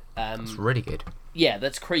wow. That's really good. Yeah,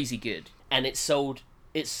 that's crazy good, and it sold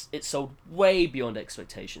It sold way beyond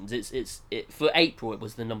expectations. It for April, it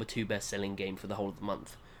was the number 2 best-selling game for the whole of the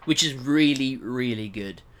month, which is really, really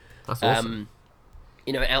good. That's awesome.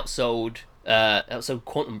 It outsold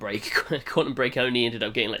Quantum Break. Quantum Break only ended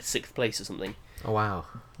up getting like 6th place or something. Oh wow.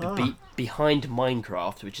 Behind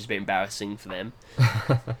Minecraft, which is a bit embarrassing for them.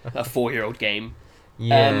 A 4-year-old game.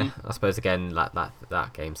 Yeah, I suppose again that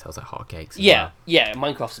game sells like hotcakes. Yeah,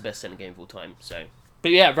 Minecraft's the best-selling game of all time. So,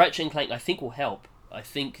 but yeah, Ratchet and Clank I think will help. I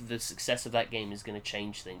think the success of that game is going to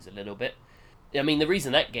change things a little bit. I mean, the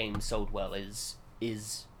reason that game sold well is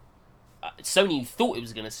Sony thought it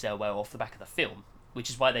was going to sell well off the back of the film, which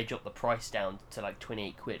is why they dropped the price down to like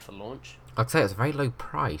 28 quid for launch. I'd say it's a very low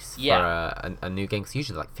price for a new game. It's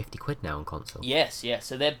usually like 50 quid now on console. Yes.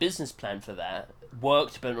 So their business plan for that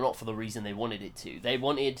worked, but not for the reason they wanted it to. They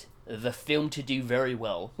wanted the film to do very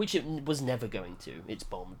well, which it was never going to. It's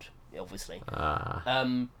bombed, obviously.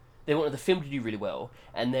 They wanted the film to do really well,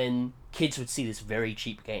 and then kids would see this very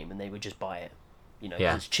cheap game and they would just buy it. 'Cause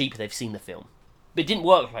it's cheap, they've seen the film. But it didn't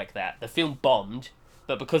work like that. The film bombed,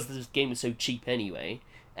 but because this game was so cheap anyway,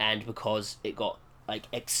 and because it got like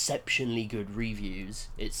exceptionally good reviews,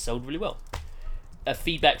 it sold really well. A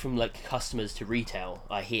feedback from like customers to retail,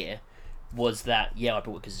 I hear, was that I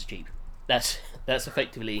bought it because it's cheap. That's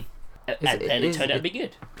effectively, and it turned out to be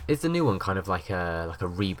good. Is the new one kind of like a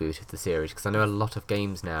reboot of the series? Because I know a lot of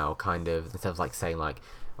games now kind of, instead of like saying like,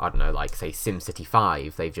 I don't know, like say SimCity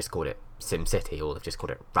 5, they've just called it SimCity, or they've just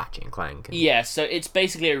called it Ratchet and Clank. Yeah, so it's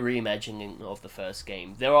basically a reimagining of the first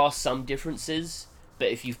game. There are some differences, but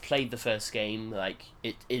if you've played the first game, like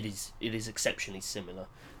it is exceptionally similar.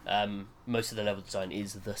 Most of the level design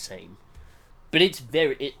is the same, but it's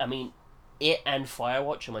it and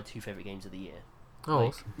Firewatch are my 2 favorite games of the year. Oh,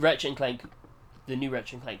 awesome. Ratchet and Clank, the new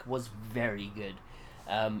Ratchet and Clank was very good,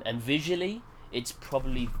 and visually, it's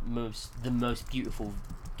probably the most beautiful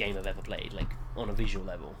game I've ever played, like on a visual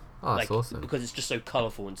level. Oh, that's awesome. Because it's just so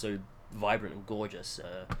colourful and so vibrant and gorgeous.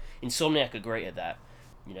 Insomniac are great at that.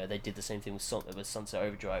 They did the same thing with Sunset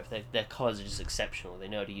Overdrive. Their colours are just exceptional. They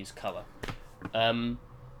know how to use colour. And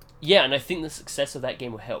I think the success of that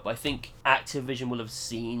game will help. I think Activision will have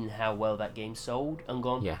seen how well that game sold and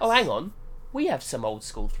gone, yes. Oh, hang on, we have some old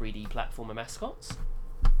school 3D platformer mascots.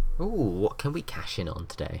 Ooh, what can we cash in on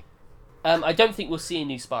today? I don't think we'll see a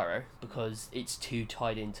new Spyro because it's too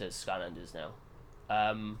tied into Skylanders now.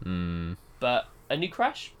 But a new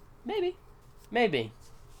Crash? Maybe.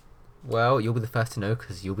 Well, you'll be the first to know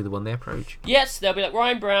because you'll be the one they approach. Yes, they'll be like,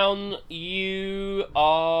 Ryan Brown, you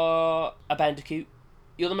are a Bandicoot.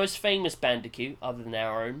 You're the most famous Bandicoot, other than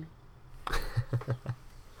our own.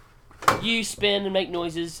 You spin and make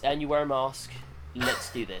noises, and you wear a mask.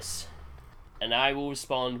 Let's do this. And I will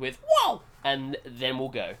respond with, whoa! And then we'll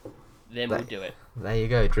go. We'll do it. There you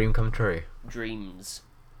go, dream come true. Dreams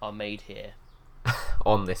are made here.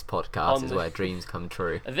 On this podcast is where dreams come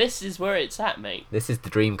true. This is where it's at, mate. This is the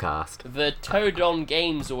Dreamcast. The Toad on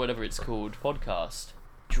Games, or whatever it's called, podcast.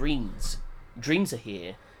 Dreams. Dreams are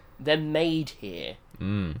here. They're made here.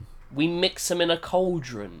 We mix them in a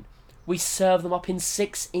cauldron. We serve them up in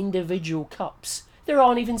 6 individual cups. There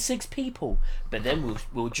aren't even 6 people. But then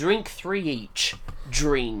we'll drink 3 each.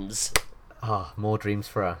 Dreams. More dreams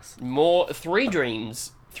for us. 3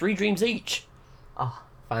 dreams. 3 dreams each.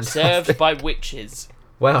 Fantastic. Served by witches.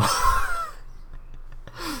 Well,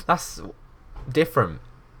 that's different.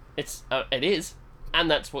 It is. And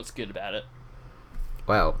that's what's good about it.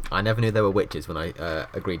 Well, I never knew there were witches when I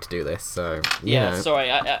agreed to do this, so... Sorry,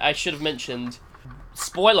 I should have mentioned...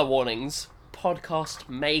 Spoiler warnings. Podcast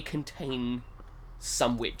may contain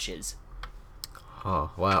some witches.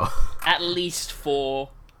 Oh, wow. At least 4,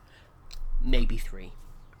 maybe 3.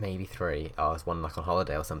 Maybe 3. Oh, is one like on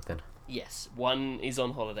holiday or something? Yes, 1 is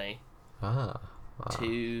on holiday. Wow.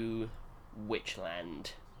 To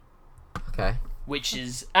Witchland. Okay. Which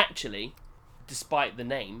is actually, despite the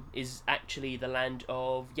name, is actually the land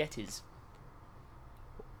of Yetis.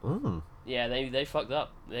 Ooh. Yeah, they fucked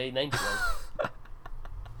up. They named it wrong.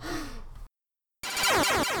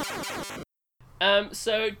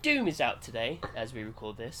 So Doom is out today, as we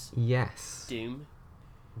record this. Yes. Doom.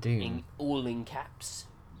 All in caps.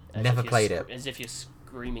 Never played it. As if you're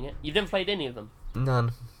screaming it. You've never played any of them?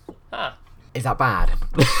 None. Ah. Is that bad?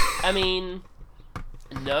 I mean,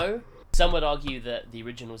 no. Some would argue that the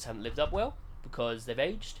originals haven't lived up well because they've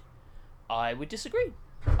aged. I would disagree.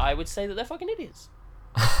 I would say that they're fucking idiots.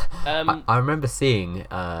 I remember seeing,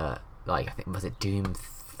 I think, was it Doom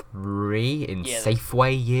 3 in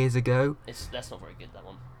Safeway years ago? That's not very good, that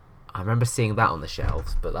one. I remember seeing that on the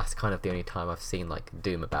shelves, but that's kind of the only time I've seen,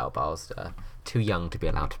 Doom about, but I was too young to be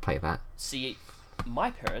allowed to play that. See,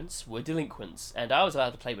 My parents were delinquents, and I was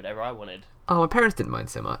allowed to play whatever I wanted. Oh, my parents didn't mind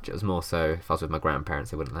so much. It was more so if I was with my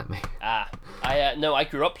grandparents, they wouldn't let me. I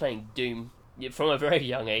grew up playing Doom from a very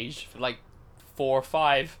young age. Like 4 or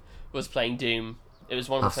 5 was playing Doom. It was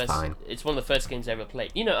one of the first. Fine. It's one of the first games I ever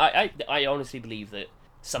played. You know, I honestly believe that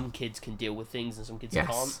some kids can deal with things and some kids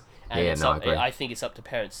can't. And I agree. I think it's up to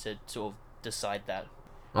parents to sort of decide that.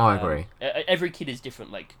 Oh, I agree. Every kid is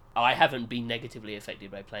different. Like, I haven't been negatively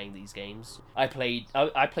affected by playing these games. I played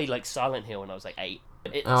like Silent Hill when I was like 8.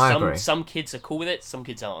 I agree. Some kids are cool with it, some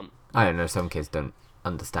kids aren't. I don't know, some kids don't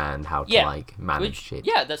understand how to like manage shit.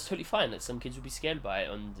 Yeah, that's totally fine. That some kids would be scared by it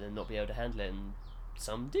and not be able to handle it, and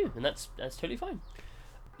some do, and that's totally fine.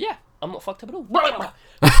 Yeah, I'm not fucked up at all.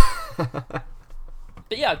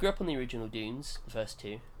 But yeah, I grew up on the original Dooms, the first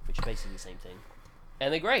 2, which are basically the same thing.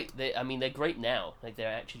 And they're great. They're great now. Like,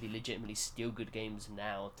 they're actually legitimately still good games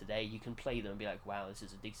now. Today, you can play them and be like, wow, this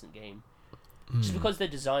is a decent game. Just because they're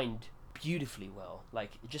designed beautifully well.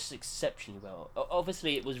 Like, just exceptionally well.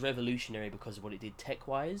 Obviously, it was revolutionary because of what it did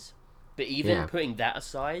tech-wise. But even putting that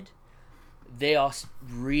aside, they are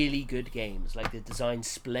really good games. Like, they're designed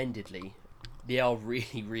splendidly. They are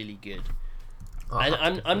really, really good.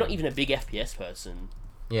 And I'm not even a big FPS person.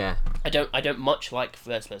 Yeah. I don't much like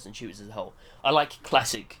first-person shooters as a whole. I like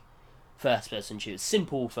classic first-person shooters,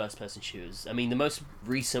 simple first-person shooters. I mean, the most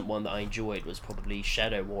recent one that I enjoyed was probably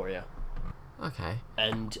Shadow Warrior. Okay.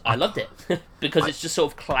 And I loved it because it's just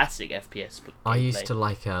sort of classic FPS. I used to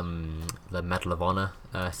like the Medal of Honor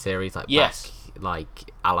series, like yes, back,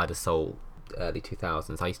 like Allied Assault, early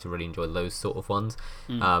 2000s. I used to really enjoy those sort of ones.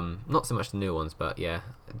 Not so much the new ones, but yeah,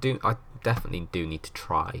 I definitely do need to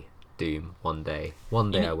try Doom one day.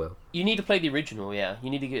 I will. You need to play the original, yeah.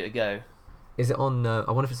 You need to give it a go. Is it on?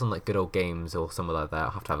 I wonder if it's on like Good Old Games or somewhere like that.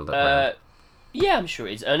 I'll have to have a look. Around. Yeah, I'm sure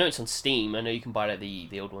it is. I know it's on Steam. I know you can buy like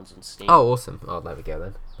the old ones on Steam. Oh, awesome! Oh, there we go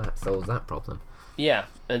then. That solves that problem. Yeah,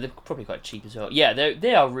 and they're probably quite cheap as well. Yeah,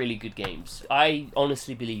 they are really good games. I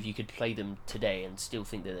honestly believe you could play them today and still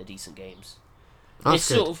think that they're decent games. That's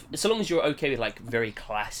good. Sort of, so long as you're okay with like very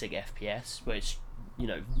classic FPS, where it's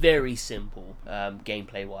very simple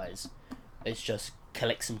gameplay wise. It's just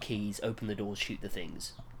collect some keys, open the doors, shoot the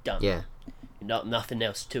things. Done. Yeah. Nothing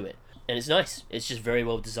else to it. And it's nice. It's just very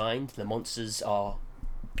well designed. The monsters are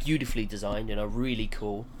beautifully designed and are really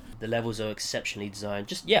cool. The levels are exceptionally designed.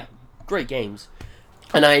 Just, yeah, great games.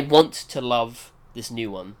 And I want to love this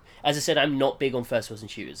new one. As I said, I'm not big on first-person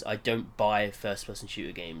shooters. I don't buy first-person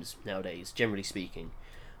shooter games nowadays, generally speaking.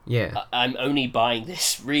 Yeah. I'm only buying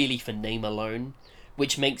this really for name alone,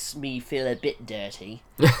 which makes me feel a bit dirty.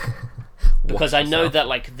 Because I know that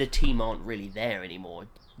like the team aren't really there anymore.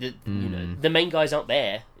 The main guys aren't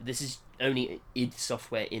there. This is only id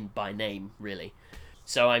Software in by name, really.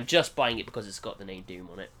 So I'm just buying it because it's got the name Doom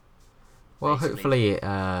on it. Well, basically. hopefully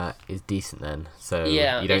it is decent then. So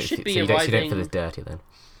Yeah, you don't, it should be so you don't arriving. feel as dirty then.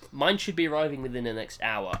 Mine should be arriving within the next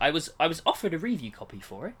hour. I was offered a review copy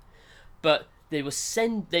for it, but they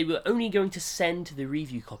were only going to send the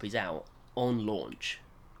review copies out on launch.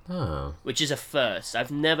 Oh. Which is a first.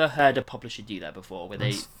 I've never heard a publisher do that before, where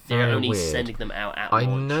they're very only weird. sending them out at I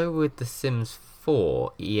launch. know with The Sims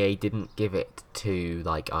 4, EA didn't give it to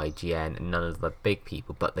like IGN and none of the big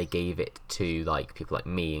people, but they gave it to like people like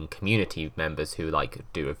me and community members who like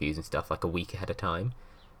do reviews and stuff like a week ahead of time.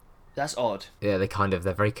 That's odd. Yeah, they're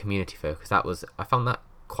very community focused. I found that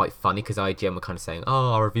quite funny because IGN were kind of saying,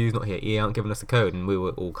 "Oh, our review's not here. EA aren't giving us a code," and we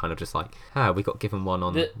were all kind of just like, we got given one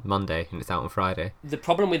on Monday and it's out on Friday." The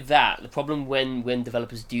problem with that, when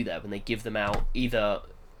developers do that, when they give them out either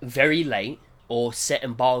very late or set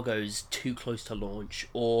embargoes too close to launch,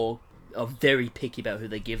 or are very picky about who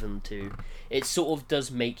they give them to, it sort of does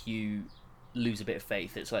make you lose a bit of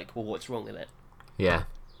faith. It's like, well, what's wrong with it? Yeah.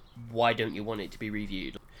 Why don't you want it to be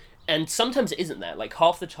reviewed? And sometimes it isn't that. Like,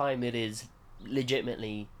 half the time it is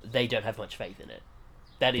legitimately they don't have much faith in it.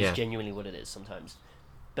 That is genuinely what it is sometimes.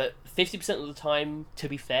 But 50% of the time, to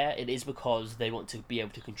be fair, it is because they want to be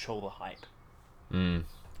able to control the hype.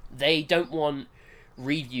 They don't want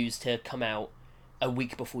reviews to come out a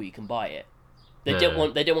week before you can buy it. They don't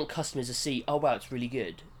want customers to see, oh wow, it's really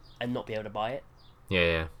good, and not be able to buy it.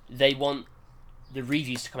 Yeah. They want the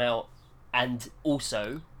reviews to come out and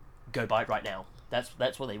also go buy it right now.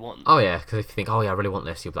 That's what they want. Oh yeah, because if you think, oh yeah, I really want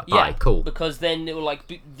this, you'll be like, buy, cool. Because then it will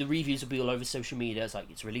the reviews will be all over social media. It's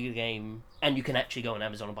like, it's a really good game, and you can actually go on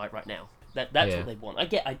Amazon and buy it right now. That's what they want.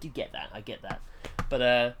 I do get that.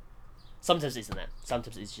 But sometimes it isn't that.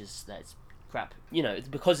 Sometimes it's just that it's crap.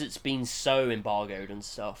 Because it's been so embargoed and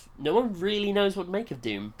stuff. No one really knows what to make of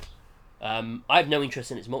Doom. I have no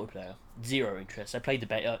interest in its multiplayer. Zero interest. I played the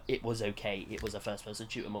beta. It was okay. It was a first-person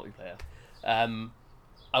shooter multiplayer. I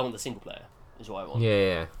want the single player. Is what I want.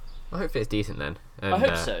 Yeah. I hope it's decent then. And, I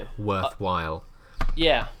hope so. Worthwhile.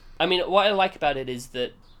 Yeah. I mean, what I like about it is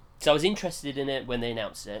that. So I was interested in it when they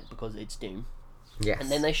announced it because it's Doom. Yes.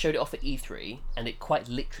 And then they showed it off at E3, and it quite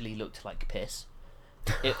literally looked like piss.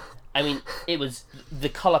 It was the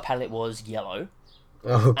color palette was yellow.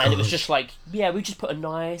 Oh, and it was just like, yeah, we just put a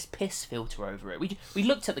nice piss filter over it. We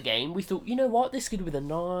looked at the game, we thought, you know what, this could be with a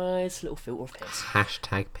nice little filter of piss.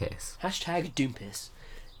 Hashtag piss. Hashtag Doom piss.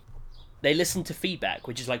 They listened to feedback,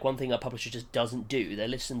 which is like one thing a publisher just doesn't do. They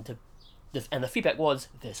listened to, and the feedback was,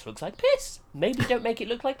 this looks like piss. Maybe don't make it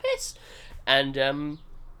look like piss. And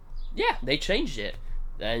yeah, they changed it,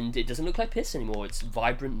 and it doesn't look like piss anymore. It's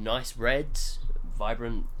vibrant, nice reds,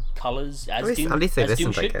 vibrant colours, as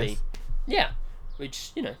Doom should be. Yeah.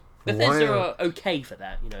 Which, you know, Bethesda are okay for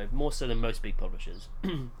that, you know, more so than most big publishers.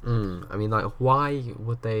 I mean, like, why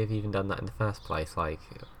would they have even done that in the first place? Like,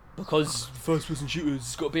 because first-person shooters,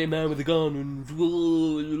 it's got to be a man with a gun, and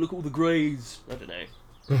look at all the greys. I don't know.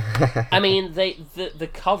 I mean, the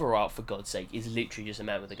cover art, for God's sake, is literally just a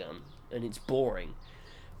man with a gun, and it's boring.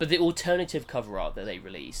 But the alternative cover art that they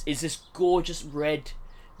release is this gorgeous red,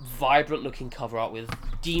 vibrant-looking cover art with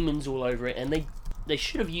demons all over it, and they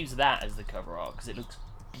should have used that as the cover art because it looks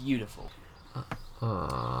beautiful.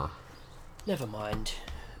 Never mind.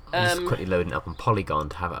 I'm just quickly loading it up on Polygon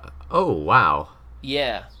to have a. Oh wow!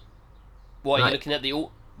 Yeah. What, are you looking at the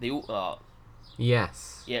alt art?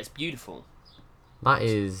 Yes. Yeah, it's beautiful. That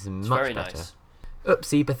is It's much very better. nice.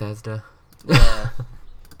 Oopsie, Bethesda. Yeah.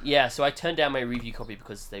 Yeah, so I turned down my review copy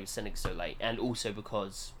because they were sending so late, and also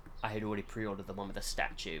because I had already pre-ordered the one with the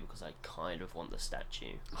statue because I kind of want the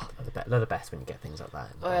statue. Oh, they're the best when you get things like that.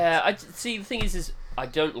 Yeah, see, the thing is I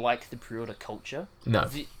don't like the pre-order culture. No.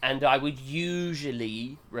 And I would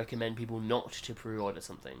usually recommend people not to pre-order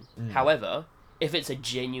something. However, if it's a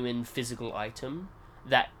genuine physical item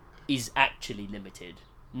that is actually limited,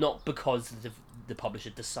 not because the publisher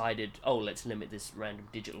decided, oh, let's limit this random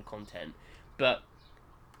digital content, but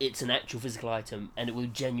it's an actual physical item and it will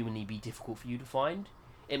genuinely be difficult for you to find,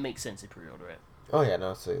 it makes sense to pre-order it. Oh yeah, no,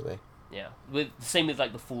 absolutely. Yeah, same with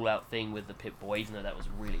like the Fallout thing with the Pip-Boy, even though that was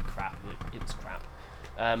really crap. It was crap.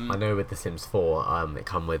 I know with The Sims 4, it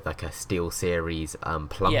come with like a SteelSeries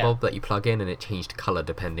plug bulb that you plug in, and it changed colour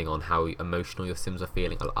depending on how emotional your Sims are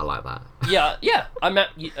feeling. I like that. Yeah,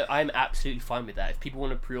 I'm absolutely fine with that. If people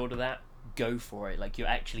want to pre-order that, go for it. Like, you're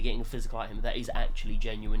actually getting a physical item that is actually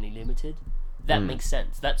genuinely limited. That makes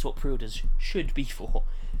sense. That's what pre-orders should be for.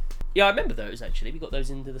 Yeah, I remember those actually. We got those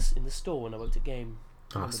in the store when I worked at Game.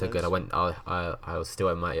 Oh, so good. I was still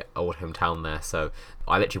in my old hometown there, so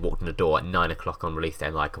I literally walked in the door at 9 o'clock on release day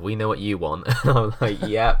and like, we know what you want. And I'm like,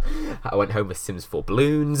 yep. I went home with Sims 4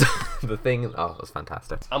 balloons, the thing. Oh, it was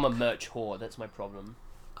fantastic. I'm a merch whore, that's my problem.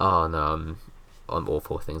 Oh, no, I'm all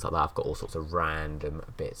for things like that. I've got all sorts of random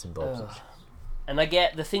bits and bobs. And I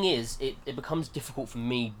get, the thing is, it becomes difficult for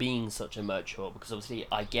me being such a merch whore, because obviously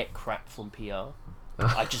I get crap from PR.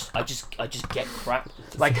 I just get crap.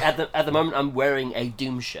 Like at the moment, I'm wearing a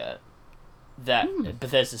Doom shirt that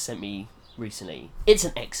Bethesda sent me recently. It's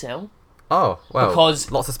an XL. Oh well, because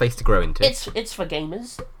lots of space to grow into. It's for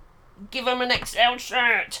gamers. Give them an XL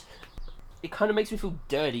shirt. It kind of makes me feel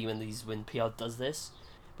dirty when PR does this,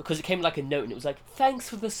 because it came like a note and it was like, thanks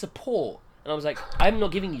for the support, and I was like, I'm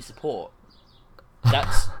not giving you support.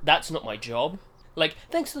 That's not my job. Like,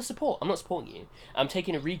 thanks for the support. I'm not supporting you. I'm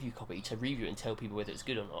taking a review copy to review it and tell people whether it's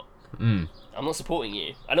good or not. I'm not supporting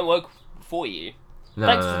you. I don't work for you. No,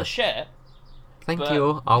 thanks for the share. Thank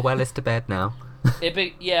you. I'll wear this to bed now.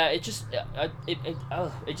 It just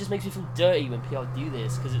makes me feel dirty when PR do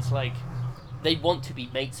this, because it's like they want to be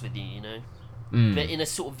mates with you, you know. But in a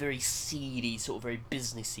sort of very seedy, sort of very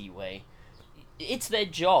businessy way. It's their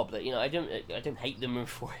job. That, you know, I don't hate them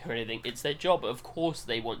for it or anything. It's their job. Of course,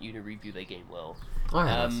 they want you to review their game well. Oh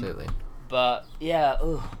yeah, absolutely. But yeah,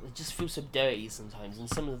 it just feels so dirty sometimes, and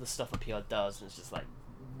some of the stuff a PR does, and it's just like,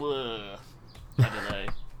 bleh. I don't know.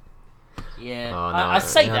 Yeah, Oh, no, I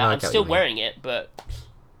say yeah, that no, I I'm get what still you mean. wearing it, but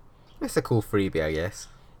It's a cool freebie, I guess.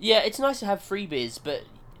 yeah, it's nice to have freebies, but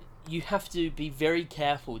you have to be very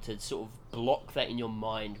careful to sort of block that in your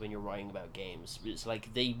mind when you're writing about games. It's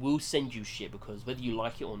like they will send you shit, because whether you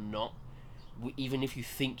like it or not, even if you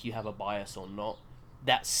think you have a bias or not,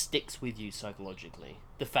 that sticks with you psychologically.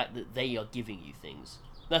 The fact that they are giving you things,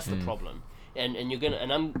 that's the problem. And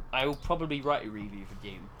I will probably write a review for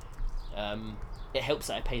Doom. It helps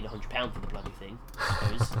that I paid £100 for the bloody thing,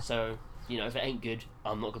 I suppose. So, you know, if it ain't good,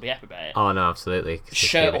 I'm not gonna be happy about it. Oh no, absolutely. 'Cause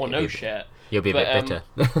Shirt or no shirt. You'll be a bit bitter.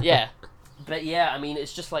 Yeah. But yeah, I mean,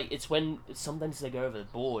 it's just like, it's when sometimes they go over the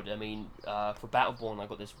board. I mean, for Battleborn, I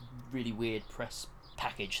got this really weird press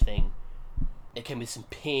package thing. It came with some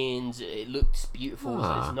pins. It looked beautiful. It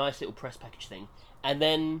was this nice little press package thing. And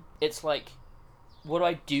then it's like, what do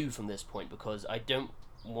I do from this point? Because I don't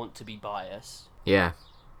want to be biased. Yeah.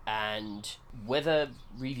 And whether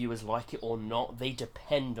reviewers like it or not, they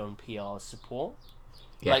depend on PR support.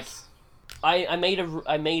 Yes. Like, I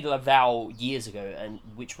made a vow years ago, and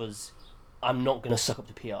which was, I'm not gonna suck up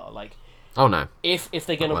to PR. Like, oh no. If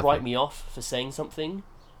they're gonna write me off for saying something,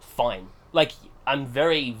 fine. Like, I'm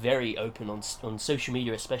very, very open on social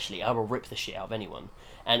media, especially. I will rip the shit out of anyone.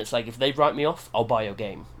 And it's like, if they write me off, I'll buy your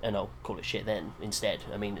game and I'll call it shit then instead.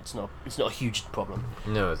 I mean, it's not a huge problem.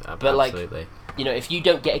 No, it's but absolutely. Like, you know, if you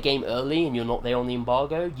don't get a game early and you're not there on the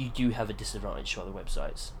embargo, you do have a disadvantage to other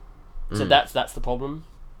websites. So that's the problem.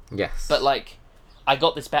 Yes. But like, I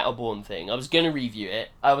got this Battleborn thing. I was gonna review it.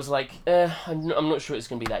 I was like, I'm not sure it's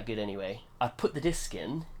gonna be that good anyway. I put the disc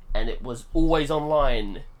in, and it was always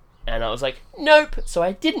online. And I was like, nope. So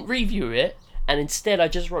I didn't review it, and instead I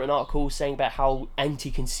just wrote an article saying about how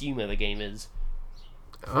anti-consumer the game is.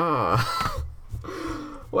 Ah.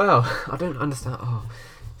 Well, I don't understand. Oh,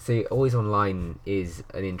 see, always online is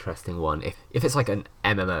an interesting one. If it's like an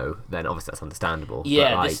MMO, then obviously that's understandable.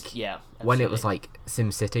 Yeah, but like, when it was like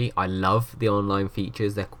SimCity, I love the online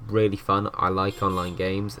features. They're really fun. I like online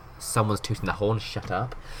games. Someone's tooting the horn. Shut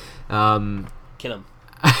up. Kill him.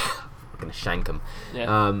 I'm gonna shank him.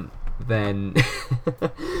 Yeah. Then,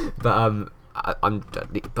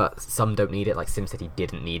 but some don't need it. Like SimCity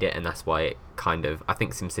didn't need it, and that's why it kind of. I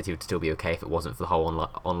think SimCity would still be okay if it wasn't for the whole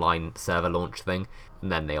online server launch thing.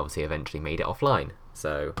 And then they obviously eventually made it offline.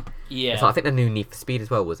 So yeah, so I think the new Need for Speed as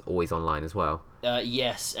well was always online as well.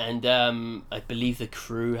 Yes, and I believe the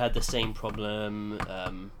Crew had the same problem.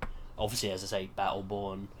 Obviously, as I say,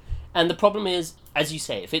 Battleborn, and the problem is, as you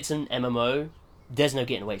say, if it's an MMO, there's no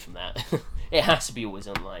getting away from that. It has to be always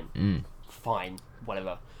online. Fine,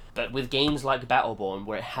 whatever. But with games like Battleborn,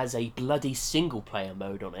 where it has a bloody single-player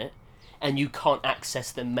mode on it, and you can't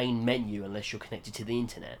access the main menu unless you're connected to the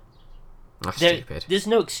internet. That's stupid. There's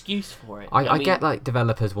no excuse for it. I mean, get like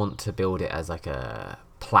developers want to build it as like a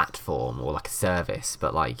platform or like a service,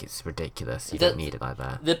 but like it's ridiculous. You don't need it like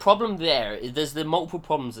that. The problem there is there's the multiple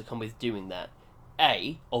problems that come with doing that.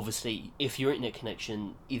 A, obviously, if your internet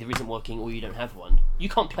connection either isn't working or you don't have one, you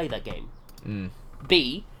can't play that game.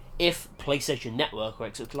 B, if PlayStation Network or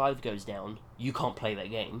Xbox Live goes down, you can't play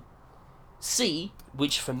that game. C,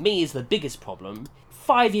 which for me is the biggest problem,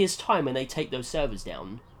 5 years' time when they take those servers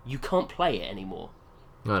down, you can't play it anymore.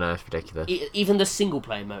 Oh no, it's ridiculous. Even the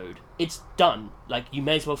single-player mode, it's done. Like, you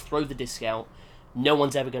may as well throw the disc out. No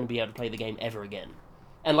one's ever going to be able to play the game ever again.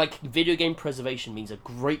 And, like, video game preservation means a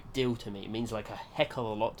great deal to me. It means, like, a heck of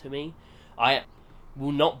a lot to me. I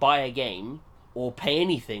will not buy a game or pay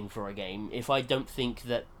anything for a game if I don't think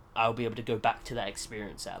that I'll be able to go back to that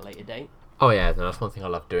experience at a later date. Oh yeah, that's one thing I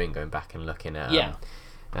love doing, going back and looking at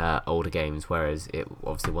older games, whereas it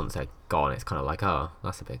obviously once they're gone, it's kind of like, oh,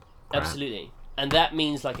 that's a big crap. Absolutely. And that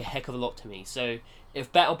means, like, a heck of a lot to me. So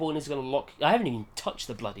if Battleborn is going to lock... I haven't even touched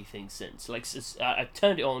the bloody thing since. Like, I've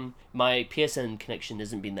turned it on. My PSN connection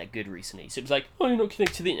hasn't been that good recently. So it was like, oh, you're not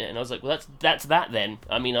connected to the internet. And I was like, well, that's that then.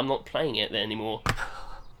 I mean, I'm not playing it then anymore.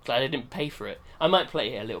 Glad I didn't pay for it. I might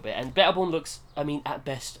play it a little bit. And Battleborn looks, I mean, at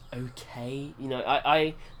best, okay. You know,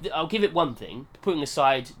 I'll give it one thing. Putting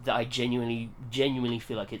aside that I genuinely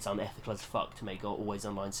feel like it's unethical as fuck to make always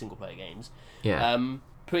online single-player games. Yeah.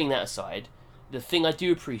 Putting that aside... The thing I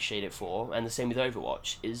do appreciate it for, and the same with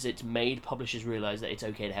Overwatch, is it's made publishers realise that it's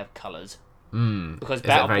okay to have colours. Because is it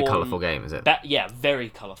a very colourful game, is it? Yeah, very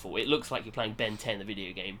colourful. It looks like you're playing Ben 10, the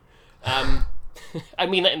video game. I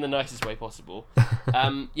mean that in the nicest way possible.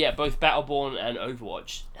 Yeah, both Battleborn and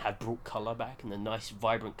Overwatch have brought colour back, and the nice,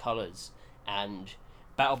 vibrant colours. And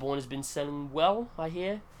Battleborn has been selling well, I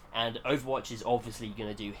hear. And Overwatch is obviously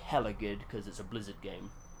going to do hella good, because it's a Blizzard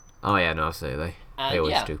game. Oh yeah, no, absolutely. And they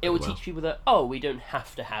always yeah, do it will well. teach people that, we don't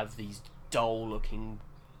have to have these dull-looking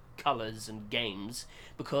colours and games,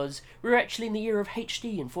 because we're actually in the era of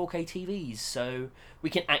HD and 4K TVs, so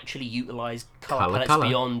we can actually utilise colour palettes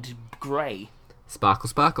beyond grey. Sparkle,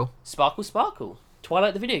 sparkle. Sparkle, sparkle.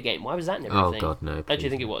 Twilight the video game, why was that never a thing? Oh god, no. How do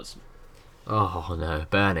you think it was? Oh no,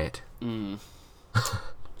 burn it.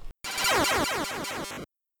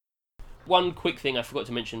 One quick thing I forgot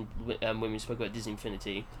to mention when we spoke about Disney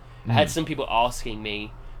Infinity. I had some people asking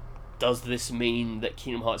me, does this mean that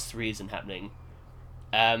Kingdom Hearts 3 isn't happening?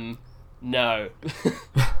 No.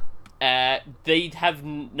 They have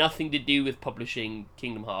nothing to do with publishing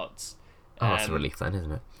Kingdom Hearts. Oh, that's a relief then,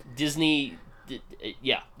 isn't it? Disney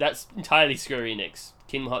yeah, that's entirely Square Enix.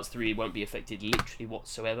 Kingdom Hearts 3 won't be affected literally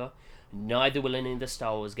whatsoever. Neither will any of the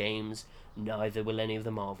Star Wars games. Neither will any of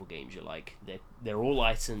the Marvel games you like. They're all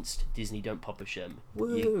licensed. Disney don't publish them.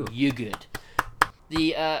 Woo. You're good.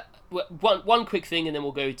 The one quick thing, and then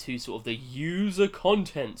we'll go to sort of the user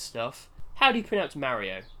content stuff. How do you pronounce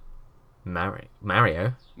Mario? Mario?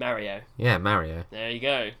 Mario. Yeah, Mario. There you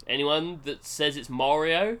go. Anyone that says it's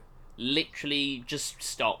Mario, literally just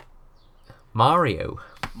stop. Mario.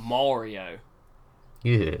 Mario.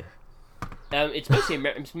 Yeah. It's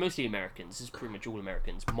mostly Americans. It's pretty much all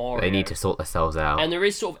Americans. Mario. They need to sort themselves out. And there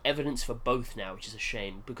is sort of evidence for both now, which is a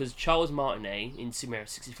shame, because Charles Martinet in Super Mario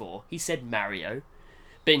 64, he said Mario,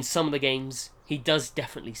 but in some of the games he does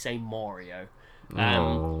definitely say Mario.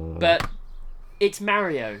 But it's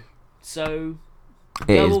Mario, so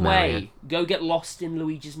go away. Mario. Go get lost in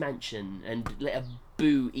Luigi's Mansion and let a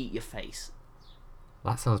boo eat your face.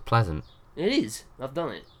 That sounds pleasant. It is. I've done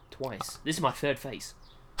it twice. This is my third face.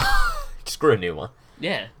 Screw a new one.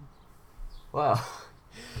 Yeah. Wow.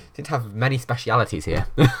 Seem to have many specialities here.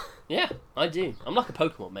 Yeah, I do. I'm like a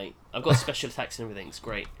Pokemon, mate. I've got special attacks and everything. It's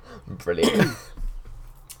great. Brilliant.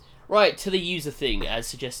 Right, to the user thing, as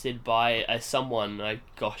suggested by someone, I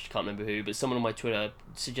can't remember who, but someone on my Twitter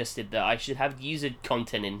suggested that I should have user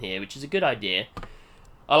content in here, which is a good idea.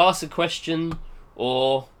 I'll ask a question,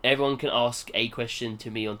 or everyone can ask a question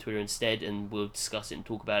to me on Twitter instead, and we'll discuss it and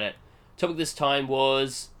talk about it. Topic this time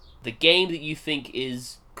was the game that you think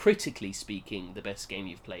is, critically speaking, the best game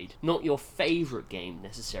you've played. Not your favourite game,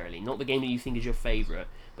 necessarily. Not the game that you think is your favourite,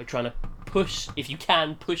 but trying to push, if you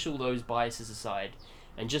can, push all those biases aside,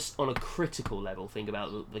 and just on a critical level, think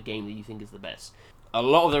about the game that you think is the best. A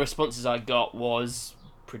lot of the responses I got was,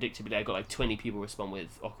 predictably, I got like 20 people respond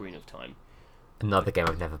with Ocarina of Time. Another game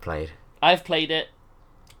I've never played. I've played it,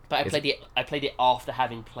 but I played it after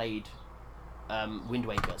having played Wind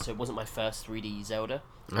Waker, so it wasn't my first 3D Zelda.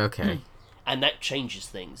 Okay. And that changes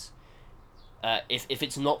things. If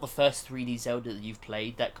it's not the first 3D Zelda that you've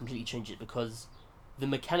played, that completely changes it, because the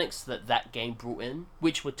mechanics that game brought in,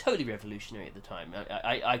 which were totally revolutionary at the time,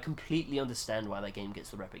 I completely understand why that game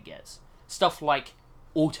gets the rep it gets. Stuff like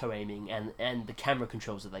auto-aiming and the camera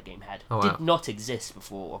controls that game had did not exist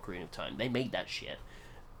before Ocarina of Time. They made that shit.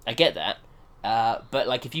 I get that. But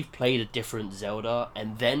like, if you've played a different Zelda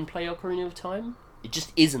and then play Ocarina of Time, it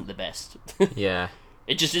just isn't the best. Yeah.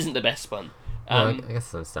 It just isn't the best one. I guess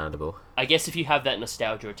it's understandable. I guess if you have that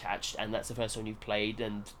nostalgia attached and that's the first one you've played,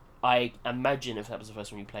 and I imagine if that was the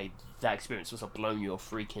first one you played, that experience must have blown your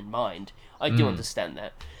freaking mind. I do understand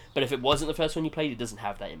that. But if it wasn't the first one you played, it doesn't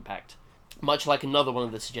have that impact. Much like another one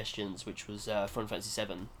of the suggestions, which was Final Fantasy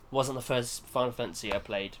VII, wasn't the first Final Fantasy I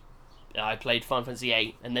played. I played Final Fantasy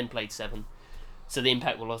VIII and then played 7. So the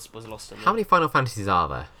impact was lost on me. How many Final Fantasies are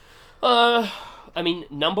there? I mean,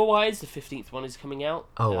 number-wise, the 15th one is coming out.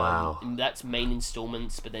 Oh, wow. And that's main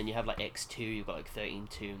installments, but then you have, like, X2, you've got, like,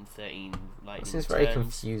 13.2 and 13 Lightning This is Returns. very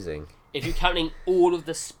confusing. If you're counting all of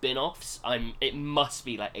the spin-offs, it must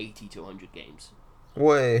be, like, 80 to 100 games.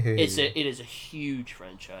 Whoa. It is a huge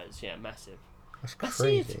franchise, yeah, massive. That's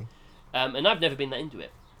crazy. And I've never been that into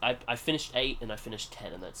it. I finished 8 and I finished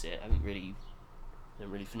 10, and that's it. I haven't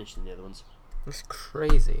really finished any other ones. That's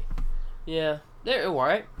crazy. Yeah, they're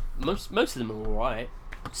alright. Most of them are alright.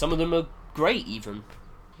 Some of them are great, even.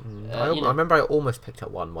 I remember I almost picked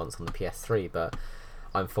up one once on the PS3, but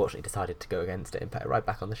I unfortunately decided to go against it and put it right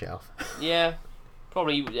back on the shelf. Yeah,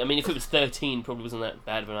 probably. I mean, if it was 13, probably wasn't that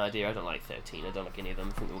bad of an idea. I don't like 13. I don't like any of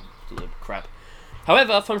them. I think they're crap.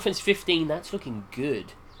 However, Final Fantasy 15, that's looking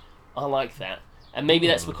good. I like that. And maybe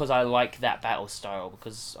that's because I like that battle style,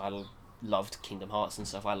 because I loved Kingdom Hearts and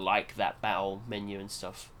stuff. I like that battle menu and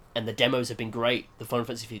stuff. And the demos have been great. The Final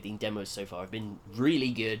Fantasy 15 demos so far have been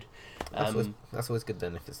really good. That's always good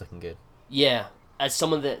then, if it's looking good. Yeah, as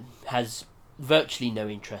someone that has virtually no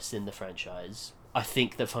interest in the franchise, I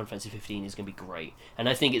think that Final Fantasy 15 is going to be great. And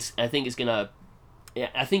I think it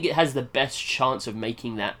has the best chance of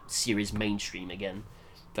making that series mainstream again.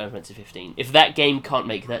 Final Fantasy 15. If that game can't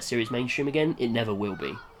make that series mainstream again, it never will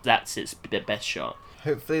be. That's their best shot.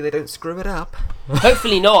 Hopefully they don't screw it up.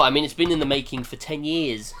 Hopefully not. I mean, it's been in the making for 10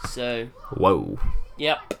 years, so... Whoa.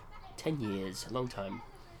 Yep. 10 years. A long time.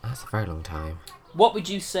 That's a very long time. What would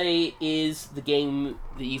you say is the game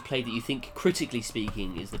that you've played that you think, critically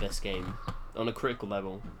speaking, is the best game? On a critical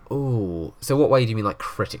level. Ooh. So what way do you mean, like,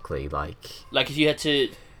 critically? Like if you had to...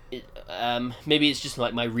 maybe it's just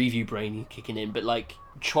like my review brain kicking in, but like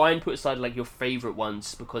try and put aside like your favourite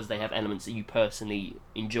ones because they have elements that you personally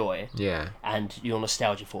enjoy. Yeah. And your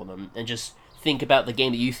nostalgia for them, and just think about the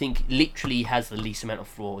game that you think literally has the least amount of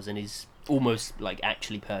flaws and is almost like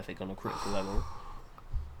actually perfect on a critical level?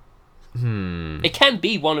 Hmm. It can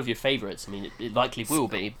be one of your favorites. I mean, it likely will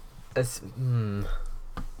be.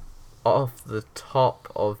 Off the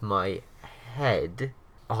top of my head,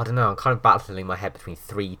 I don't know. I'm kind of battling my head between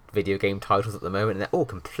 3 video game titles at the moment, and they're all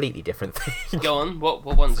completely different things. Go on. What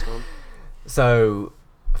one's gone? So,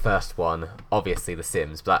 first one, obviously The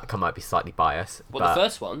Sims, but that might be slightly biased. What, but the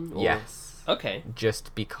first one? Or... Yes. Okay.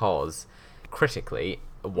 Just because, critically,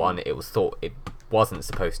 one, it was thought it wasn't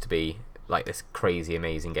supposed to be like this crazy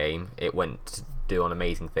amazing game. It went to do on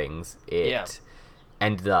amazing things. It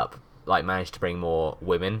ended up like managed to bring more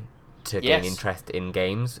women to gain interest in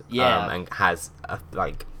games. And has I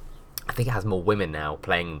think it has more women now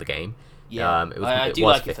playing the game. Yeah, I do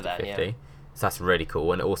like it for that. Yeah. So that's really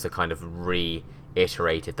cool, and it also kind of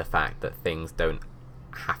reiterated the fact that things don't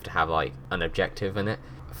have to have like an objective in it.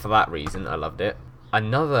 For that reason, I loved it.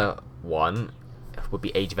 Another one would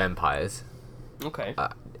be Age of Empires. Okay.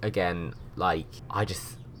 Again, like I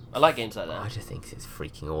like games like that. I just think it's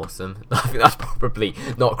freaking awesome. I think that's probably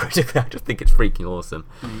not critical. I just think it's freaking awesome.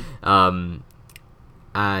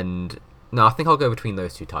 And no, I think I'll go between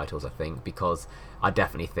those 2 titles. I think because I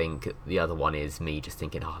definitely think the other one is me just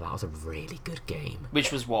thinking, oh, that was a really good game.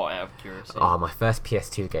 Which was what, out of curiosity? Oh, my first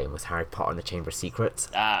PS2 game was Harry Potter and the Chamber of Secrets.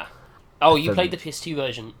 Oh, you played the PS2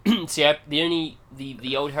 version. See,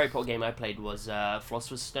 the old Harry Potter game I played was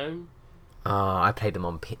Philosopher's Stone. I played them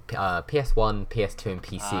on PS1, PS2, and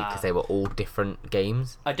PC because they were all different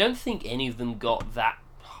games. I don't think any of them got that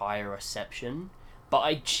high a reception, but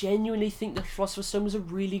I genuinely think that Philosopher's Stone was a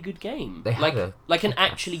really good game. They had like an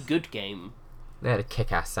actually good game. They had a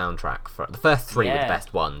kick-ass soundtrack for the first 3 were the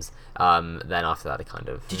best ones. Then after that, it kind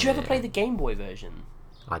of. Did you ever play the Game Boy version?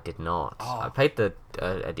 I did not. I played the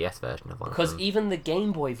DS version of one. Because even the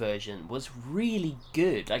Game Boy version was really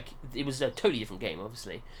good. Like it was a totally different game,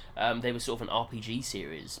 obviously. They were sort of an RPG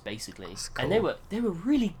series, basically, cool. and they were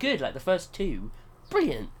really good. Like the first 2,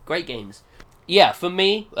 brilliant, great games. Yeah, for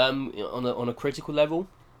me, on a critical level,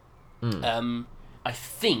 I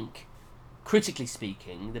think, critically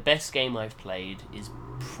speaking, the best game I've played is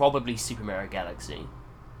probably Super Mario Galaxy.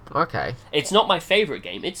 Okay. It's not my favourite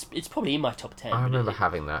game. It's probably in my top 10. I remember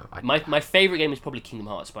having that. My favourite game is probably Kingdom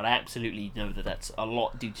Hearts, but I absolutely know that that's a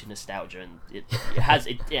lot due to nostalgia, and it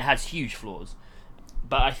has huge flaws.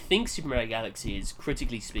 But I think Super Mario Galaxy is,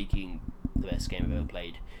 critically speaking, the best game I've ever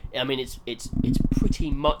played. I mean, it's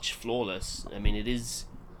pretty much flawless. I mean, it is.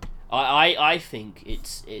 I think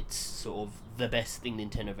it's sort of the best thing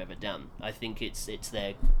Nintendo have ever done. I think it's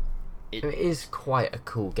their. It is quite a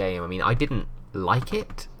cool game. I mean, I didn't like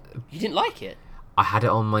it. You didn't like it? I had it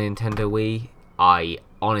on my Nintendo Wii. I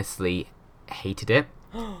honestly hated it.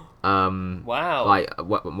 Wow. Like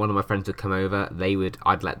one of my friends would come over,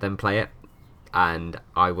 I'd let them play it, and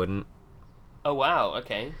I wouldn't. Oh wow.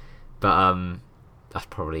 Okay. But that's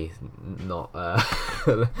probably not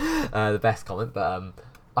the best comment. But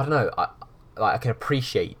I don't know. I can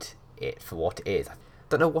appreciate it for what it is. I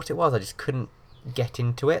don't know what it was. I just couldn't get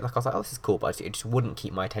into it. Like I was like, oh, this is cool, but it just wouldn't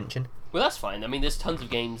keep my attention. Well, that's fine. I mean, there's tons of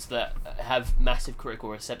games that have massive critical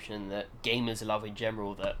reception that gamers love in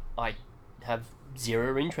general that I have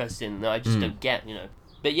zero interest in, that I just don't get, you know.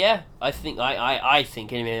 But yeah, I think I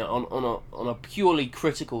think anyway on a purely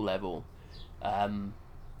critical level,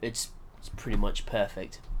 it's pretty much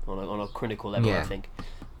perfect on a critical level. I think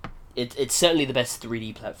it's certainly the best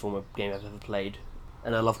 3D platformer game I've ever played,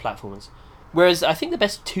 and I love platformers. Whereas I think the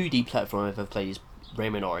best 2D platformer I've ever played is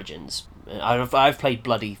Rayman Origins. I've played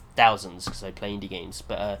bloody thousands because I play indie games,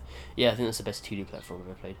 but yeah, I think that's the best 2D platform I've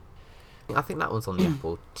ever played. I think that one's on the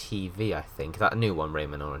Apple TV, I think. Is that a new one,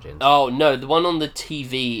 Rayman Origins? Oh, no, the one on the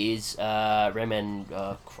TV is Rayman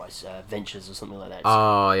Ventures or something like that.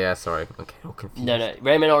 Oh, yeah, sorry. Okay, all confused. No,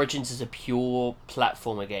 Rayman Origins is a pure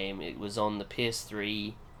platformer game. It was on the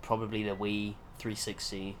PS3, probably the Wii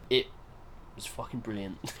 360. It was fucking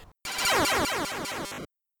brilliant.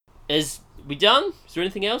 Is we done? Is there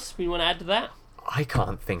anything else we want to add to that? I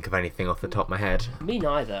can't think of anything off the top of my head. Me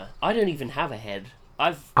neither. I don't even have a head.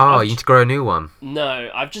 You need to grow a new one. No,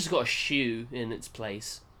 I've just got a shoe in its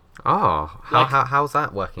place. Oh, how's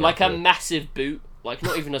that working? Like a massive boot, like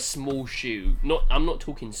not even a small shoe. I'm not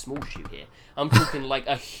talking small shoe here. I'm talking like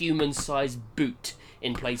a human-sized boot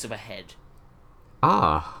in place of a head.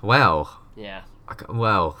 Ah, well. Yeah.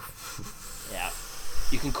 Well. Yeah.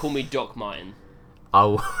 You can call me Doc Martin.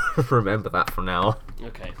 I'll remember that from now on.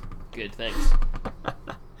 Okay, good, thanks.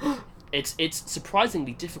 It's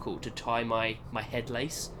surprisingly difficult to tie my head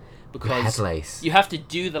lace because head lace. You have to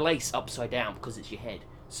do the lace upside down because it's your head.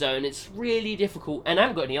 So, and it's really difficult, and I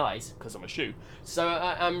haven't got any eyes because I'm a shoe.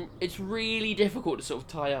 So, it's really difficult to sort of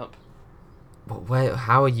tie up. Where?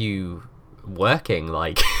 How are you working?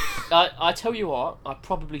 Like, I tell you what, I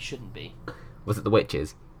probably shouldn't be. was it the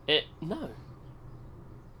witches? No.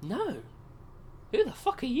 Who the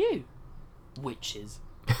fuck are you? Witches.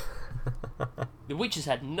 The witches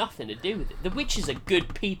had nothing to do with it. The witches are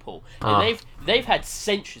good people, and they've had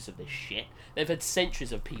centuries of this shit. They've had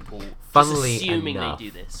centuries of people Funnily just assuming enough, they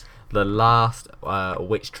do this. The last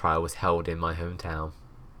witch trial was held in my hometown,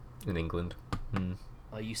 in England.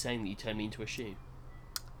 Are you saying that you turned me into a shoe?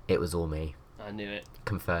 It was all me. I knew it.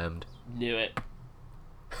 Confirmed. Knew it.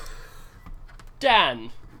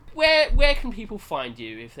 Dan, where can people find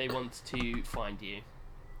you if they want to find you?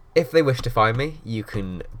 If they wish to find me, you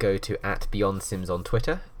can go to @BeyondSims on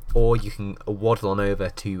Twitter, or you can waddle on over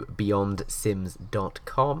to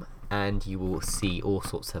beyondsims.com, and you will see all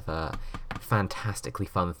sorts of fantastically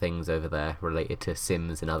fun things over there related to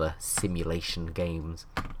Sims and other simulation games.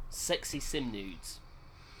 Sexy sim nudes.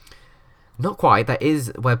 Not quite. There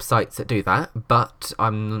is websites that do that, but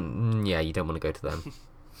you don't want to go to them.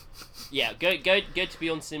 Yeah, go to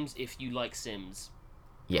Beyond Sims if you like Sims.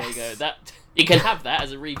 Yes. There you go. You can have that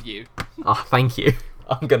as a review. Oh, thank you.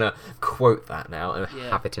 I'm gonna quote that now and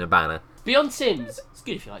have it in a banner. Beyond Sims. It's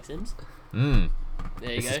good if you like Sims. There you go.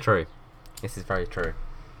 This is true. This is very true.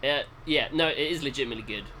 No, it is legitimately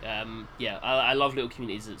good. I love little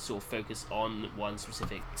communities that sort of focus on one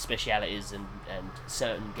specific specialities and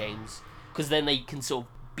certain games, because then they can sort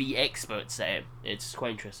of be experts at it. It's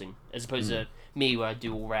quite interesting, as opposed to me, where I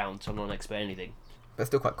do all round, so I'm not an expert at anything. But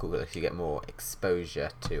still quite cool if you get more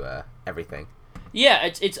exposure to everything. Yeah,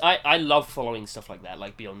 I love following stuff like that,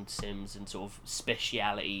 like Beyond Sims and sort of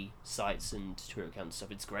speciality sites and Twitter accounts and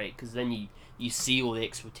stuff. It's great, because then you see all the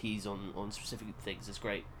expertise on specific things. It's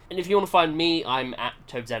great. And if you want to find me, I'm at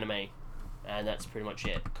Toads Anime, and that's pretty much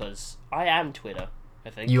it, because I am Twitter, I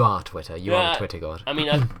think. You are Twitter. You are a Twitter god. I mean,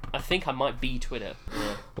 I think I might be Twitter.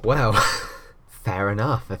 Yeah. Well, fair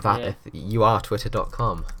enough. If you are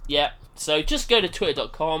Twitter.com. Yeah, so just go to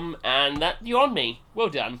Twitter.com, and you're on me. Well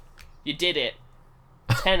done. You did it.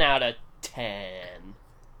 10 out of 10.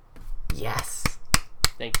 Yes.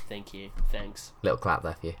 Thank you. Thanks. Little clap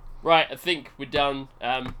there for you. Right, I think we're done.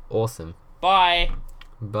 Awesome. Bye.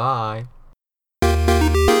 Bye.